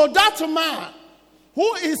unto that man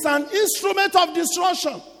who is an instrument of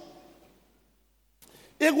destruction.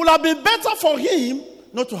 It would have been better for him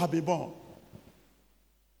not to have been born.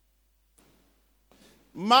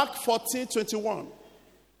 Mark 14:21.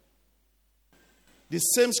 The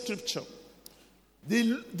same scripture.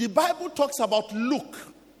 The Bible talks about Luke.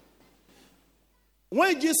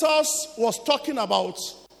 When Jesus was talking about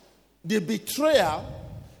the betrayer,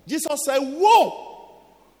 Jesus said, woe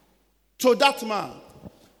to that man.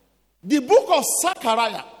 The book of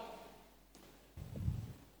Zechariah.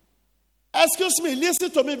 Excuse me,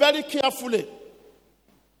 listen to me very carefully.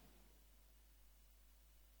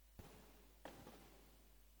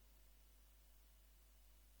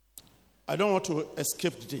 I don't want to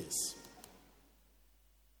escape this.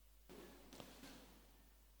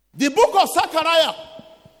 The book of Zechariah.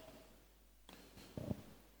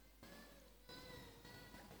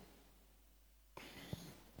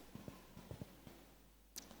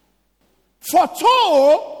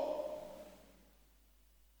 Foretold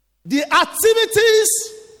the activities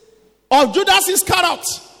of Judas Iscariot.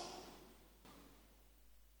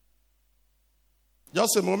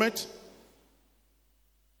 Just a moment.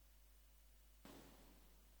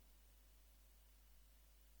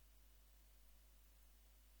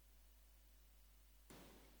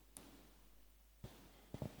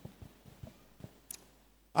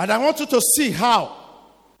 And I want you to see how.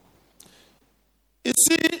 You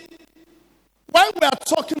see, when we are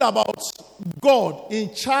talking about God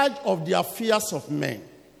in charge of the affairs of men,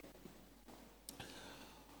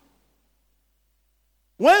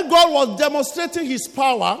 when God was demonstrating his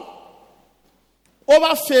power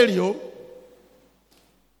over Pharaoh,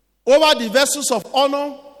 over the vessels of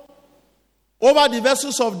honor, over the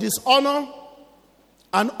vessels of dishonor,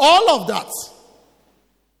 and all of that,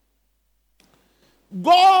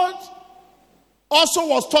 God also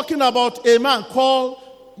was talking about a man called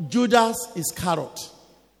Judas Iscariot.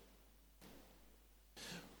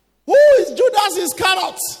 Who is Judas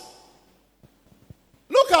Iscariot?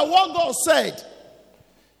 Look at what God said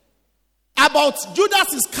about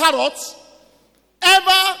Judas Iscariot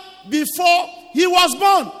ever before he was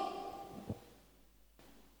born.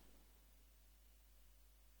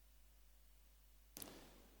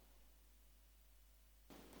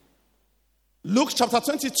 Luke chapter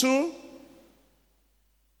 22,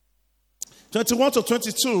 21 to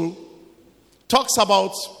 22 talks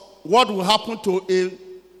about what will happen to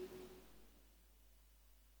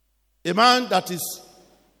a man that is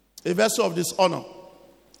a vessel of dishonor.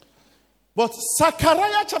 But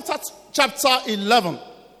Zechariah chapter 11,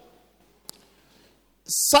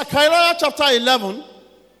 Zechariah chapter 11,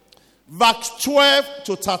 verse 12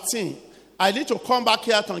 to 13. I need to come back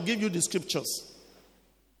here and give you the scriptures.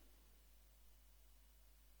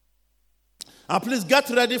 And please get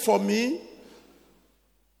ready for me.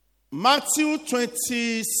 Matthew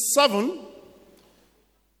 27.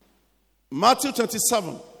 Matthew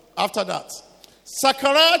 27. After that.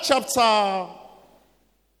 Zechariah chapter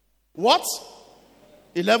what?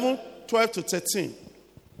 11, 12 to 13.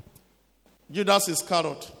 Judas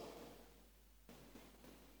Iscariot.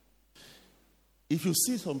 If you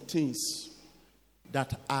see some things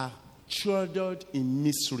that are shrouded in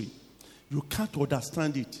mystery, you can't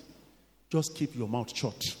understand it. Just keep your mouth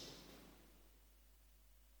shut.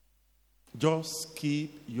 Just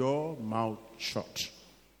keep your mouth shut.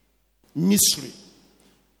 Mystery.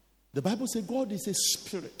 The Bible says God is a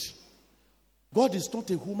spirit. God is not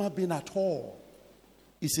a human being at all.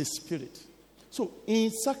 He's a spirit. So in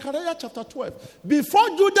Zechariah chapter 12, before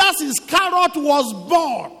Judas Iscariot was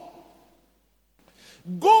born,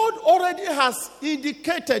 God already has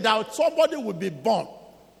indicated that somebody will be born.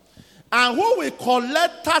 And who will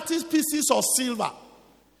collect 30 pieces of silver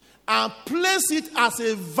and place it as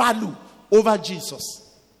a value over Jesus.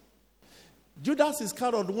 Judas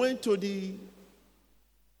Iscariot went to the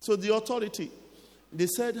authority. They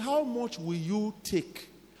said, how much will you take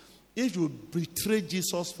if you betray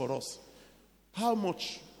Jesus for us? How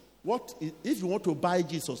much? If you want to buy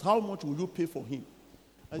Jesus, how much will you pay for him?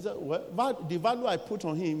 I said, well, the value I put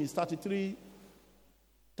on him is 30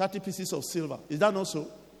 pieces of silver. Is that not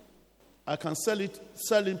so? I can sell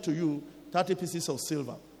him to you 30 pieces of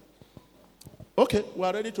silver. Okay, we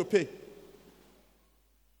are ready to pay.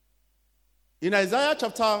 In Isaiah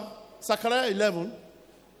chapter Zechariah 11,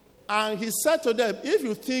 and he said to them, if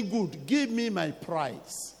you think good, give me my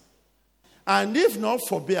price. And if not,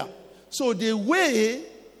 forbear. So they weigh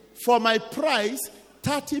for my price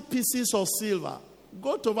 30 pieces of silver.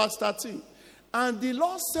 Go to verse 13. And the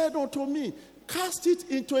Lord said unto me, cast it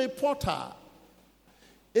into a potter,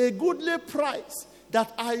 a goodly price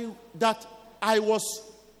that I was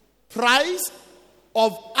prized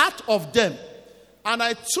out of them. And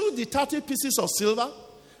I took the 30 pieces of silver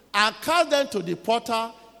and cast them to the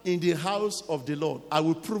potter in the house of the Lord. I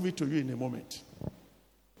will prove it to you in a moment.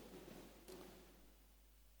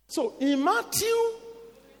 So in Matthew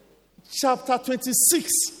chapter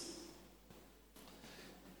 26,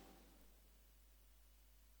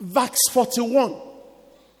 verse 41,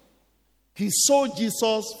 he sold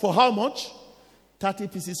Jesus for how much? 30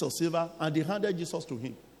 pieces of silver, and they handed Jesus to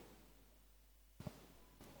him.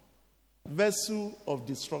 Vessel of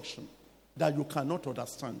destruction that you cannot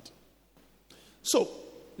understand. So,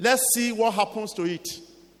 let's see what happens to it.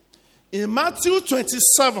 In Matthew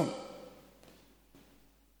 27,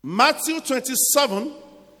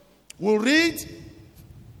 we'll read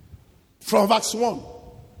from verse 1.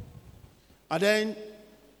 And then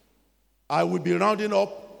I will be rounding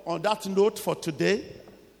up on that note for today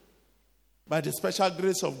by the special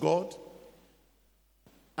grace of God.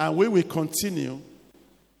 And we will continue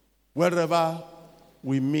wherever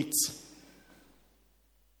we meet.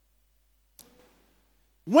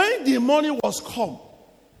 When the morning was come,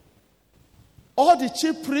 all the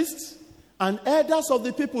chief priests and elders of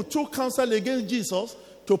the people took counsel against Jesus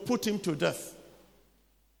to put him to death.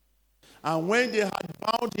 And when they had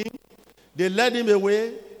bound him, they led him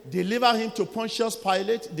away, delivered him to Pontius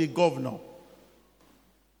Pilate, the governor.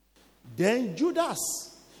 Then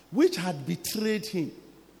Judas, which had betrayed him,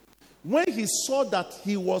 when he saw that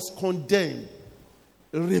he was condemned,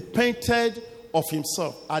 repented of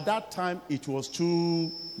himself. At that time, it was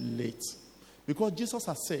too late. Because Jesus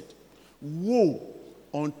had said, woe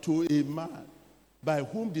unto a man by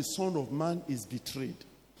whom the Son of Man is betrayed.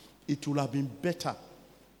 It would have been better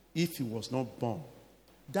if he was not born.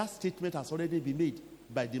 That statement has already been made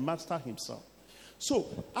by the master himself. So,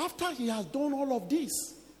 after he has done all of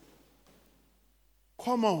this,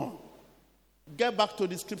 come on, get back to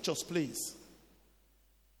the scriptures, please.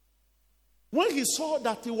 When he saw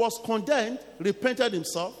that he was condemned, repented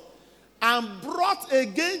himself, and brought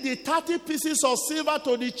again the 30 pieces of silver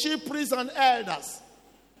to the chief priests and elders,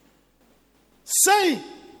 saying,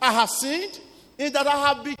 I have sinned in that I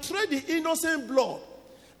have betrayed the innocent blood.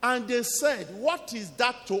 And they said, what is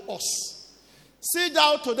that to us? See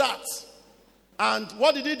thou to that. And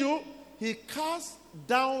what did he do? He cast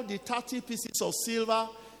down the 30 pieces of silver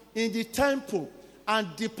in the temple and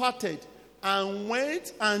departed and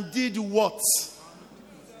went and did what?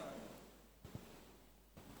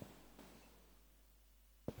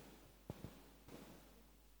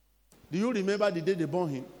 Do you remember the day they born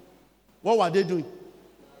him? What were they doing?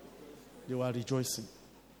 They were rejoicing.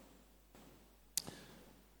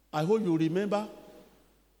 I hope you remember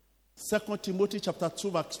 2 Timothy chapter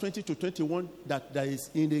 2 verse 20 to 21 that there is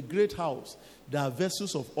in a great house there are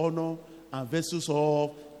vessels of honor and vessels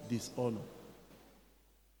of dishonor.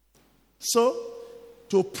 So,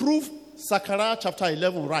 to prove Zechariah chapter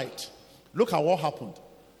 11 right, look at what happened.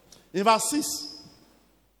 In verse 6.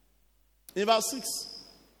 In verse 6.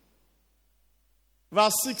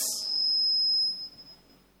 Verse 6.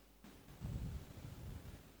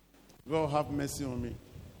 God have mercy on me.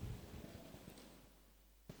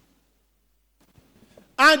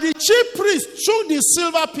 And the chief priest took the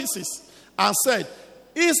silver pieces and said,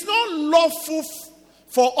 it's not lawful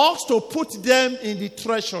for us to put them in the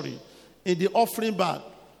treasury, in the offering bag,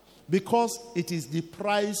 because it is the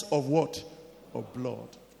price of what? Of blood.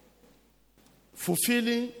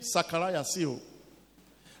 Fulfilling Zechariah's seal.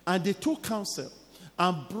 And they took counsel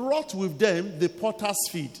and brought with them the potter's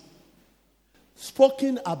feed,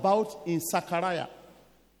 spoken about in Zechariah,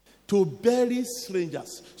 to bury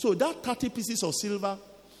strangers. So that 30 pieces of silver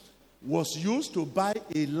was used to buy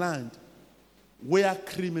a land where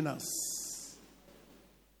criminals,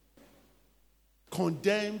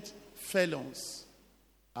 condemned felons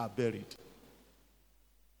are buried.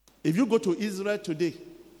 If you go to Israel today,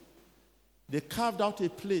 they carved out a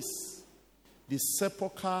place, the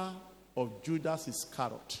sepulchre of Judas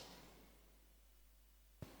Iscariot.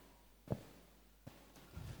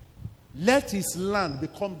 Let his land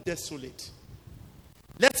become desolate.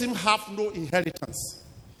 Let him have no inheritance.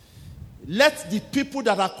 Let the people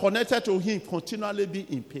that are connected to him continually be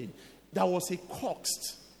in pain. There was a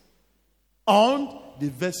cost on the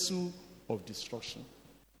vessel of destruction.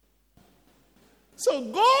 So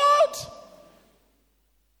God,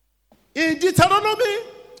 in Deuteronomy,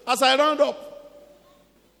 as I round up,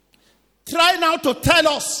 try now to tell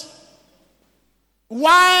us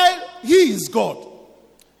why he is God.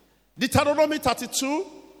 Deuteronomy 32,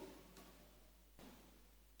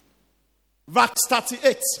 verse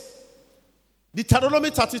 38. Deuteronomy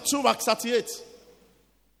 32, verse 38.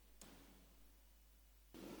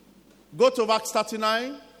 Go to verse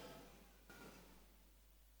 39.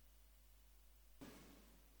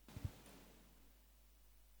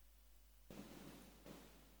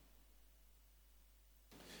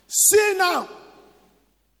 See now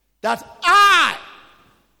that I,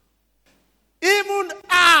 even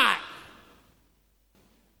I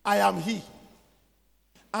am he,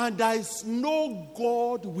 and there is no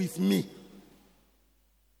God with me.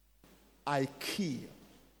 I kill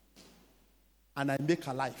and I make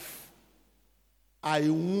alive. I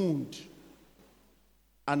wound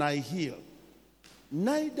and I heal.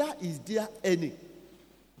 Neither is there any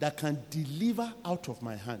that can deliver out of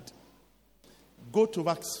my hand. Go to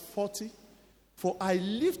verse 40. For I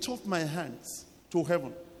lift up my hands to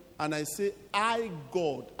heaven and I say, I,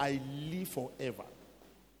 God, I live forever.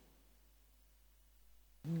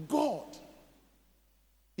 God,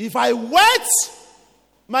 if I wet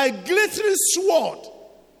my glittering sword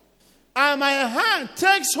and my hand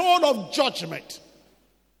takes hold of judgment,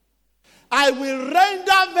 I will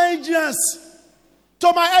render vengeance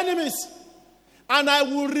to my enemies, and I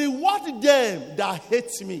will reward them that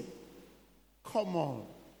hate me. Come on.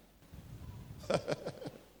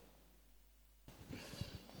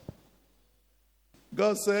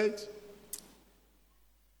 God said,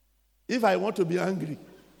 if I want to be angry,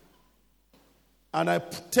 and I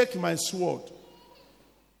take my sword,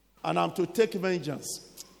 and I'm to take vengeance,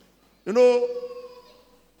 you know,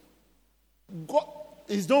 God,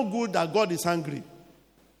 it's not good that God is angry.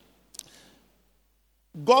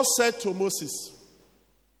 God said to Moses,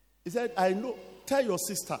 he said, I know, tell your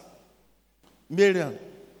sister, Miriam,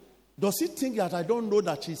 does he think that I don't know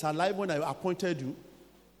that she's alive when I appointed you?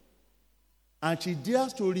 And she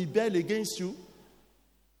dares to rebel against you?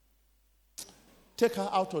 Take her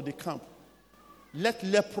out of the camp. Let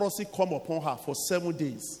leprosy come upon her for 7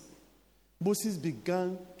 days. Moses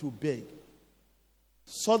began to beg.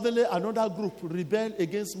 Suddenly another group rebelled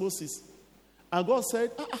against Moses. And God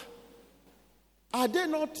said, are they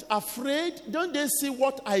not afraid? Don't they see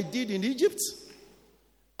what I did in Egypt?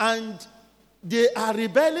 And they are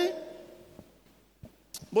rebelling?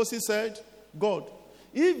 Moses said, God,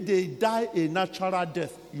 if they die a natural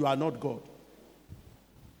death, you are not God.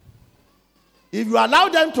 If you allow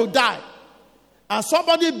them to die and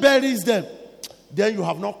somebody buries them, then you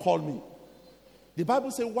have not called me. The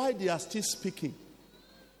Bible says, while they are still speaking,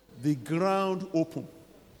 the ground opened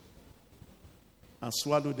and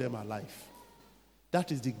swallowed them alive.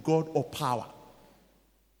 That is the God of power.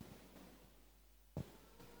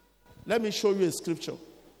 Let me show you a scripture.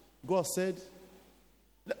 God said,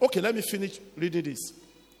 okay, let me finish reading this.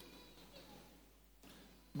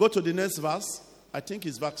 Go to the next verse. I think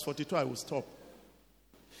it's verse 42. I will stop.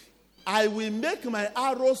 I will make my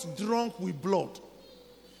arrows drunk with blood,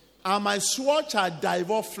 and my sword shall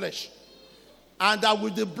devour flesh. And that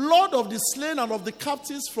with the blood of the slain and of the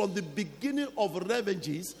captives from the beginning of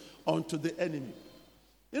revenges unto the enemy.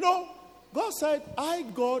 You know, God said, I,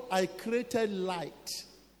 God, I created light.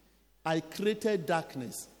 I created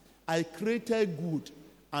darkness. I created good.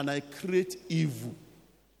 And I create evil.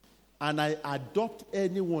 And I adopt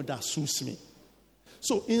anyone that suits me.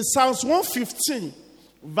 So in Psalms 115,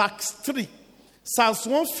 verse 3. Psalms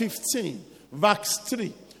 115, verse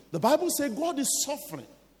 3. The Bible says God is sovereign.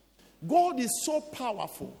 God is so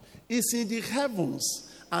powerful. He's in the heavens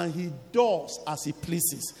and he does as he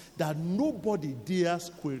pleases, that nobody dares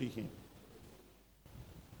query him.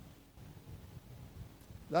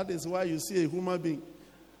 That is why you see a human being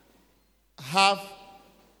half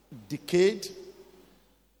decayed,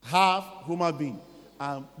 half human being,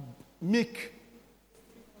 and meek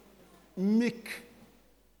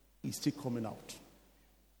is still coming out.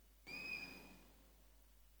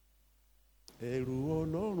 Ẹ̀rù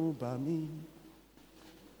Ọlọ́run bà mí,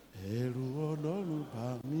 ẹ̀rù Ọlọ́run bà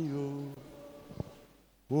mí o.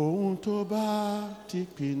 Ohun tó bá ti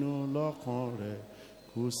pinnu lọ́kàn rẹ̀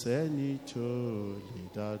kò sẹ́ni tó lè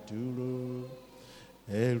dá dúró.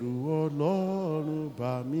 Ẹ̀rù Ọlọ́run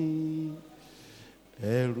bà mí,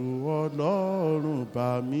 ẹ̀rù Ọlọ́run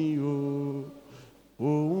bà mí o.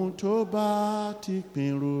 Ohun tó bá ti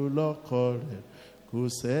pinnu lọ́kàn rẹ̀ kò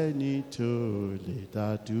sẹ́ni tó lè dá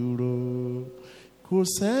dúró. Kò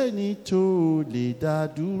sẹ́ni tó lè dá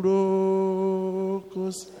dúró.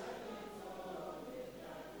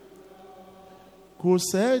 Kò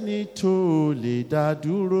sẹ́ni tó lè dá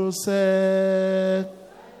dúró sẹ́.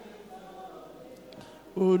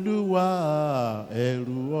 Olúwa,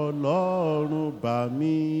 ẹ̀rù Ọlọ́run bà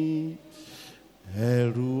mí.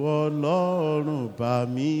 Ẹ̀rù Ọlọ́run bà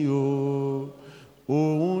mí o.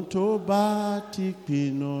 Ohun tó bá ti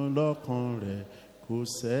pinnu lọ́kàn rẹ̀ kò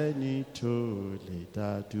sẹ́ni tó lè dá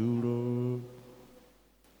dúró.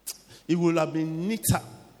 It will have been neater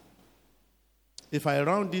if I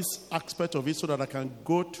round this aspect of it so that I can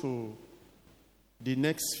go to the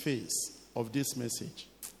next phase of this message.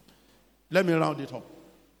 Let me round it up.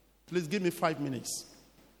 Please give me 5 minutes.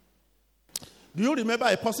 Do you remember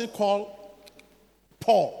a person called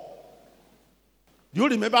Paul? Do you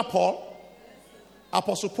remember Paul?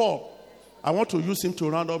 Apostle Paul. I want to use him to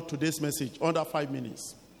round up today's message under 5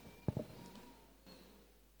 minutes.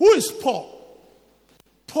 Who is Paul?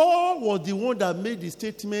 Paul was the one that made the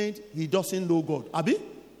statement, he doesn't know God. Abi?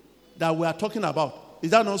 That we are talking about.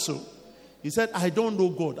 Is that not so? He said, I don't know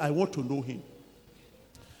God. I want to know him.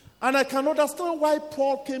 And I can understand why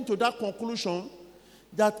Paul came to that conclusion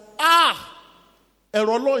that, I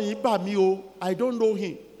don't know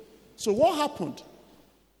him. So what happened?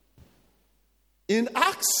 In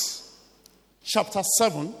Acts chapter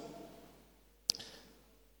 7,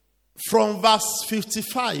 from verse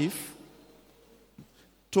 55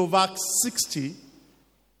 to verse 60,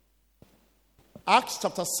 Acts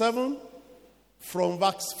chapter 7, from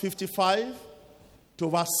verse 55 to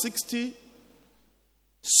verse 60,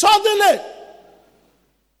 suddenly,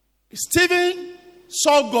 Stephen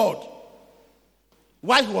saw God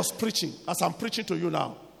while he was preaching, as I'm preaching to you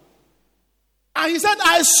now. And he said,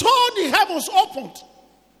 I saw the heavens opened,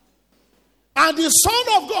 and the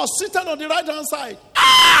Son of God seated on the right-hand side.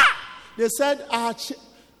 They said,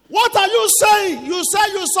 what are you saying? You said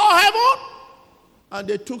you saw heaven? And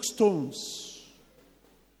they took stones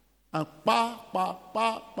and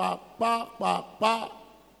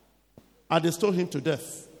and they stoned him to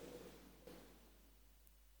death.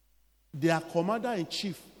 Their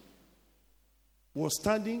commander-in-chief was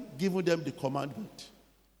standing, giving them the commandment,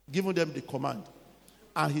 giving them the command.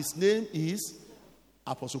 And his name is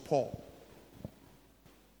Apostle Paul.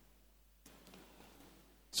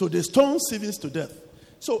 So they stoned Stephen to death.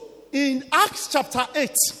 So in Acts chapter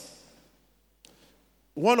 8,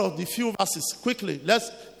 one of the few verses, quickly, let's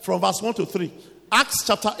from verse 1 to 3. Acts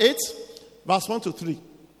chapter 8, verse 1 to 3.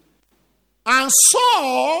 And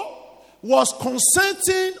Saul was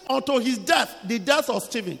consenting unto his death, the death of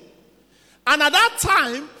Stephen. And at that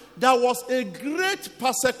time, there was a great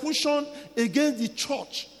persecution against the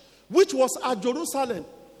church, which was at Jerusalem.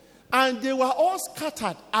 And they were all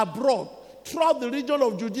scattered abroad throughout the region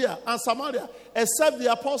of Judea and Samaria, except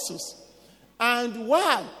the apostles. And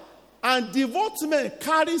why? And devout men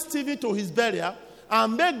carried Stephen to his burial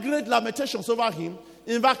and made great lamentations over him.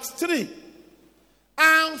 In verse 3,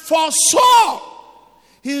 and for Saul,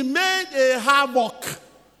 he made a havoc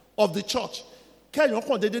of the church. Can you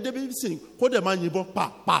sing?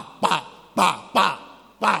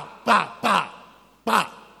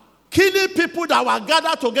 Killing people that were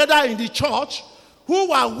gathered together in the church who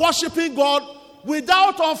were worshiping God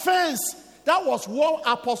without offense. That was what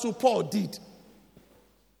Apostle Paul did.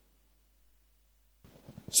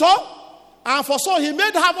 So, and for Saul, he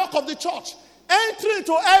made havoc of the church, entering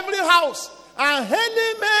into every house and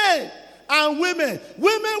hailing men and women.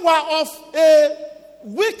 Women were of a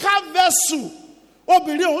weaker vessel. But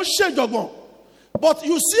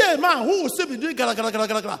you see a man who will still be doing gara, gara, gara,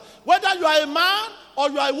 gara, gara. Whether you are a man or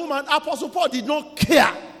you are a woman, Apostle Paul did not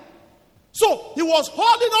care. So he was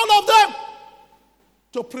holding all of them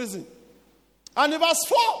to prison. And in verse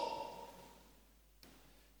 4,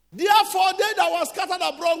 therefore they that were scattered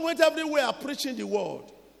abroad went everywhere preaching the word.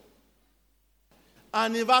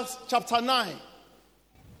 And in verse chapter 9,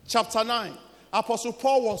 Apostle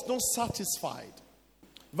Paul was not satisfied.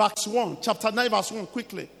 Verse 1, chapter 9, verse 1,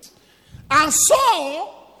 quickly. And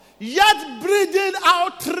Saul, yet breathing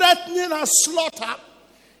out threatening and slaughter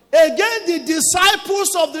against the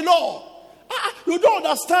disciples of the Lord. You don't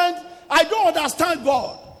understand. I don't understand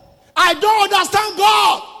God. I don't understand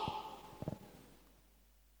God.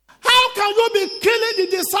 How can you be killing the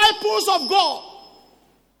disciples of God?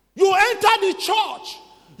 You enter the church.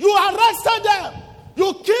 You arrested them.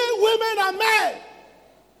 You kill women and men.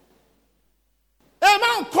 A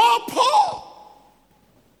man called Paul.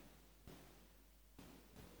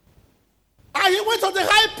 And he went to the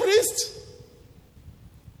high priest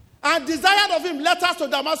and desired of him letters to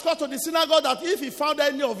Damascus, to the synagogue, that if he found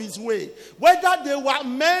any of his way, whether they were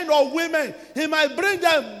men or women, he might bring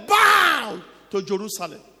them bound to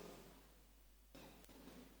Jerusalem.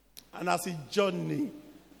 And as he journeyed,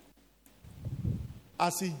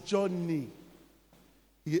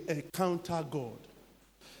 he encountered God.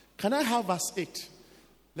 Can I have verse 8?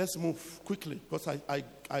 Let's move quickly, because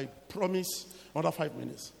I promise another 5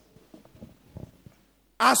 minutes.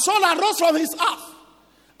 And Saul arose from his earth,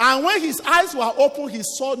 and when his eyes were open, he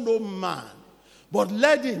saw no man, but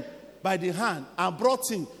led him by the hand and brought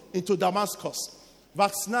him into Damascus.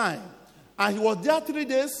 Verse 9. And he was there 3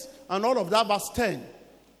 days, and all of that. Verse 10.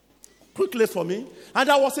 Quickly for me. And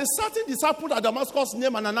there was a certain disciple at Damascus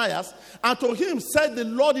named Ananias, and to him said the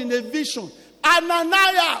Lord in a vision,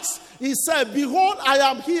 Ananias. He said, behold, I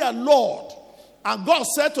am here, Lord. And God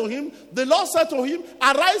said to him, the Lord said to him,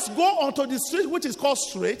 arise, go unto the street which is called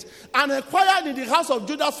Straight, and inquire in the house of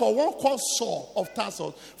Judah for one called Saul of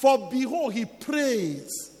Tarsus. For behold, he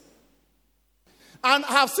prays. And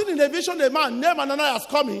I have seen in a vision a man named Ananias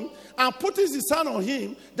coming and putting his hand on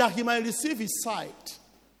him that he might receive his sight.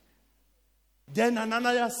 Then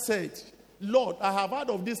Ananias said, Lord, I have heard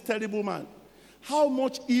of this terrible man, how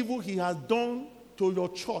much evil he has done to your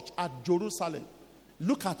church at Jerusalem.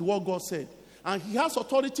 Look at what God said. And he has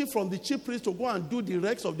authority from the chief priest to go and do the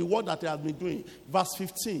rest of the work that he has been doing. Verse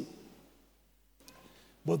 15.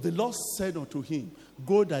 But the Lord said unto him,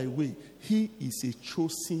 go thy way. He is a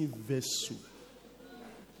chosen vessel.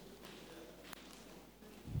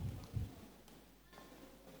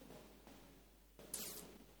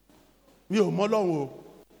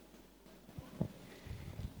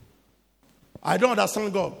 I don't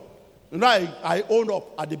understand God. You know, I owned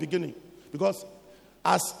up at the beginning. Because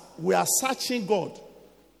as we are searching God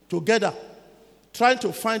together, trying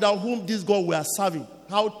to find out whom this God we are serving,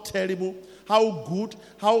 how terrible, how good,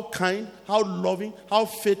 how kind, how loving, how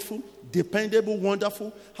faithful, dependable,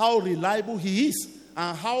 wonderful, how reliable he is,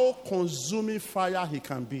 and how consuming fire he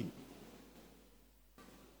can be.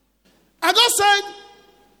 And God said,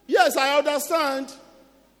 yes, I understand.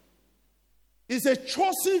 It's a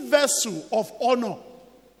chosen vessel of honor.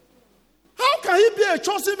 How can he be a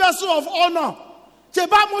chosen vessel of honor? How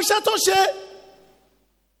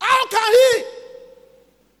can he?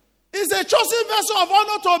 He's a chosen vessel of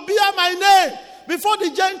honor to bear my name before the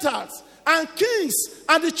Gentiles and kings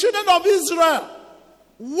and the children of Israel.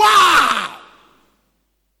 Wow!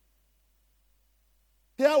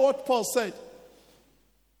 Hear what Paul said.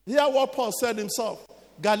 Hear what Paul said himself.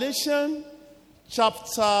 Galatians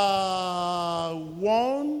chapter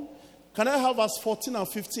 1. Can I have verse 14 and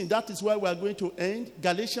 15? That is where we are going to end.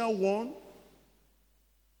 Galatians 1.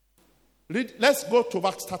 Read. Let's go to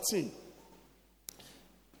verse 13.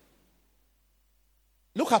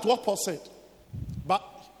 Look at what Paul said. But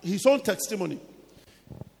his own testimony.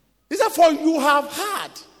 He said, for you have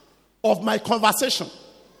heard of my conversation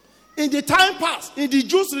in the time past, in the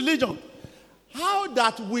Jews' religion, how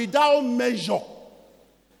that without measure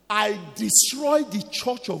I destroyed the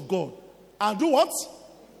church of God. And do what?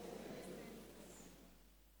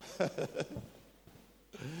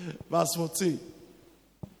 Verse 14.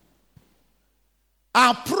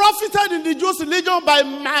 I profited in the Jews' religion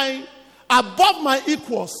above my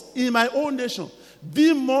equals in my own nation,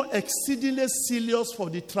 being more exceedingly zealous for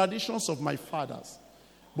the traditions of my fathers.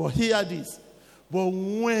 But hear this. But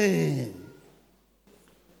when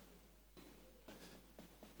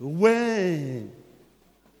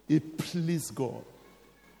it pleased God.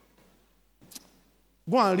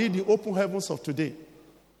 Go and read the open heavens of today.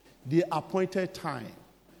 The appointed time.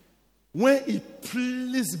 When it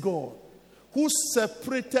pleased God, who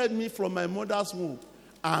separated me from my mother's womb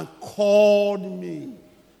and called me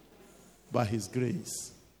by his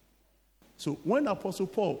grace. So when Apostle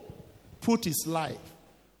Paul put his life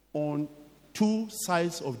on two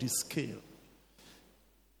sides of the scale,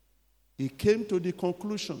 he came to the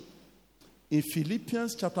conclusion in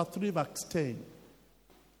Philippians chapter 3 verse 10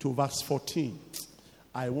 to verse 14,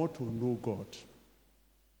 I want to know God.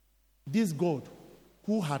 This God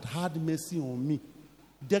who had mercy on me,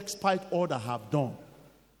 despite all that I have done,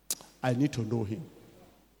 I need to know him.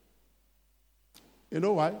 You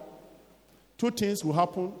know why? Two things will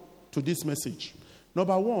happen to this message.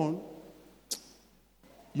 Number one,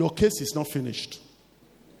 your case is not finished.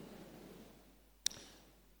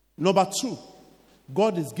 Number two,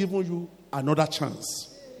 God is giving you another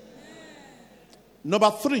chance. Number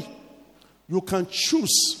three, you can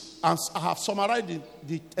choose, as I have summarized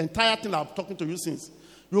the entire thing I'm talking to you since,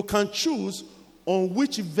 you can choose on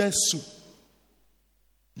which vessel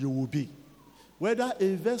you will be. Whether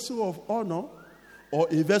a vessel of honor or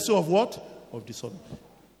a vessel of what? Of dishonor.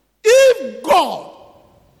 If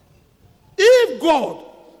God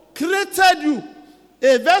created you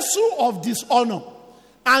a vessel of dishonor,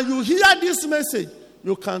 and you hear this message,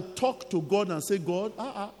 you can talk to God and say, God,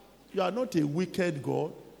 you are not a wicked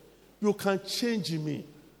God. You can change me.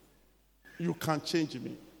 You can change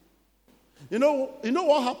me. You know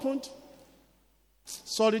what happened?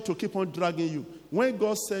 Sorry to keep on dragging you. When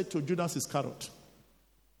God said to Judas Iscariot,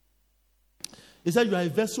 he said, you are a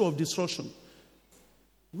vessel of destruction.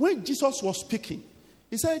 When Jesus was speaking,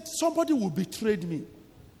 he said, somebody will betray me.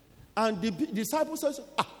 And the disciples said,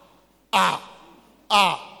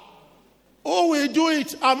 who will do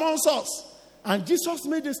it amongst us? And Jesus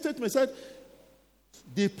made a statement, said,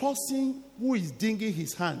 the person who is digging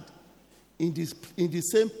his hand in the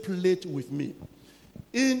same plate with me.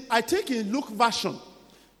 I think in Luke version,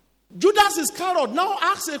 Judas Iscariot now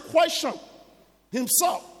asks a question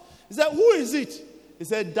himself. He said, who is it? He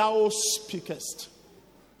said, thou speakest.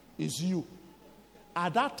 It's you.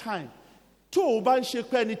 At that time, two Oban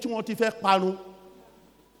Shekwe ni tí wọ́n ti fẹ́ parun,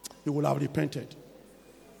 he will have repented.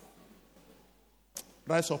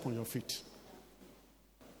 Rise up on your feet.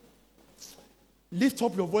 Lift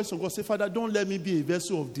up your voice and God. Say, Father, don't let me be a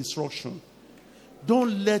vessel of destruction.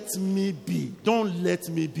 Don't let me be. Don't let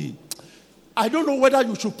me be. I don't know whether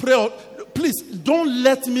you should pray or please don't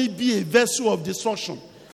let me be a vessel of destruction.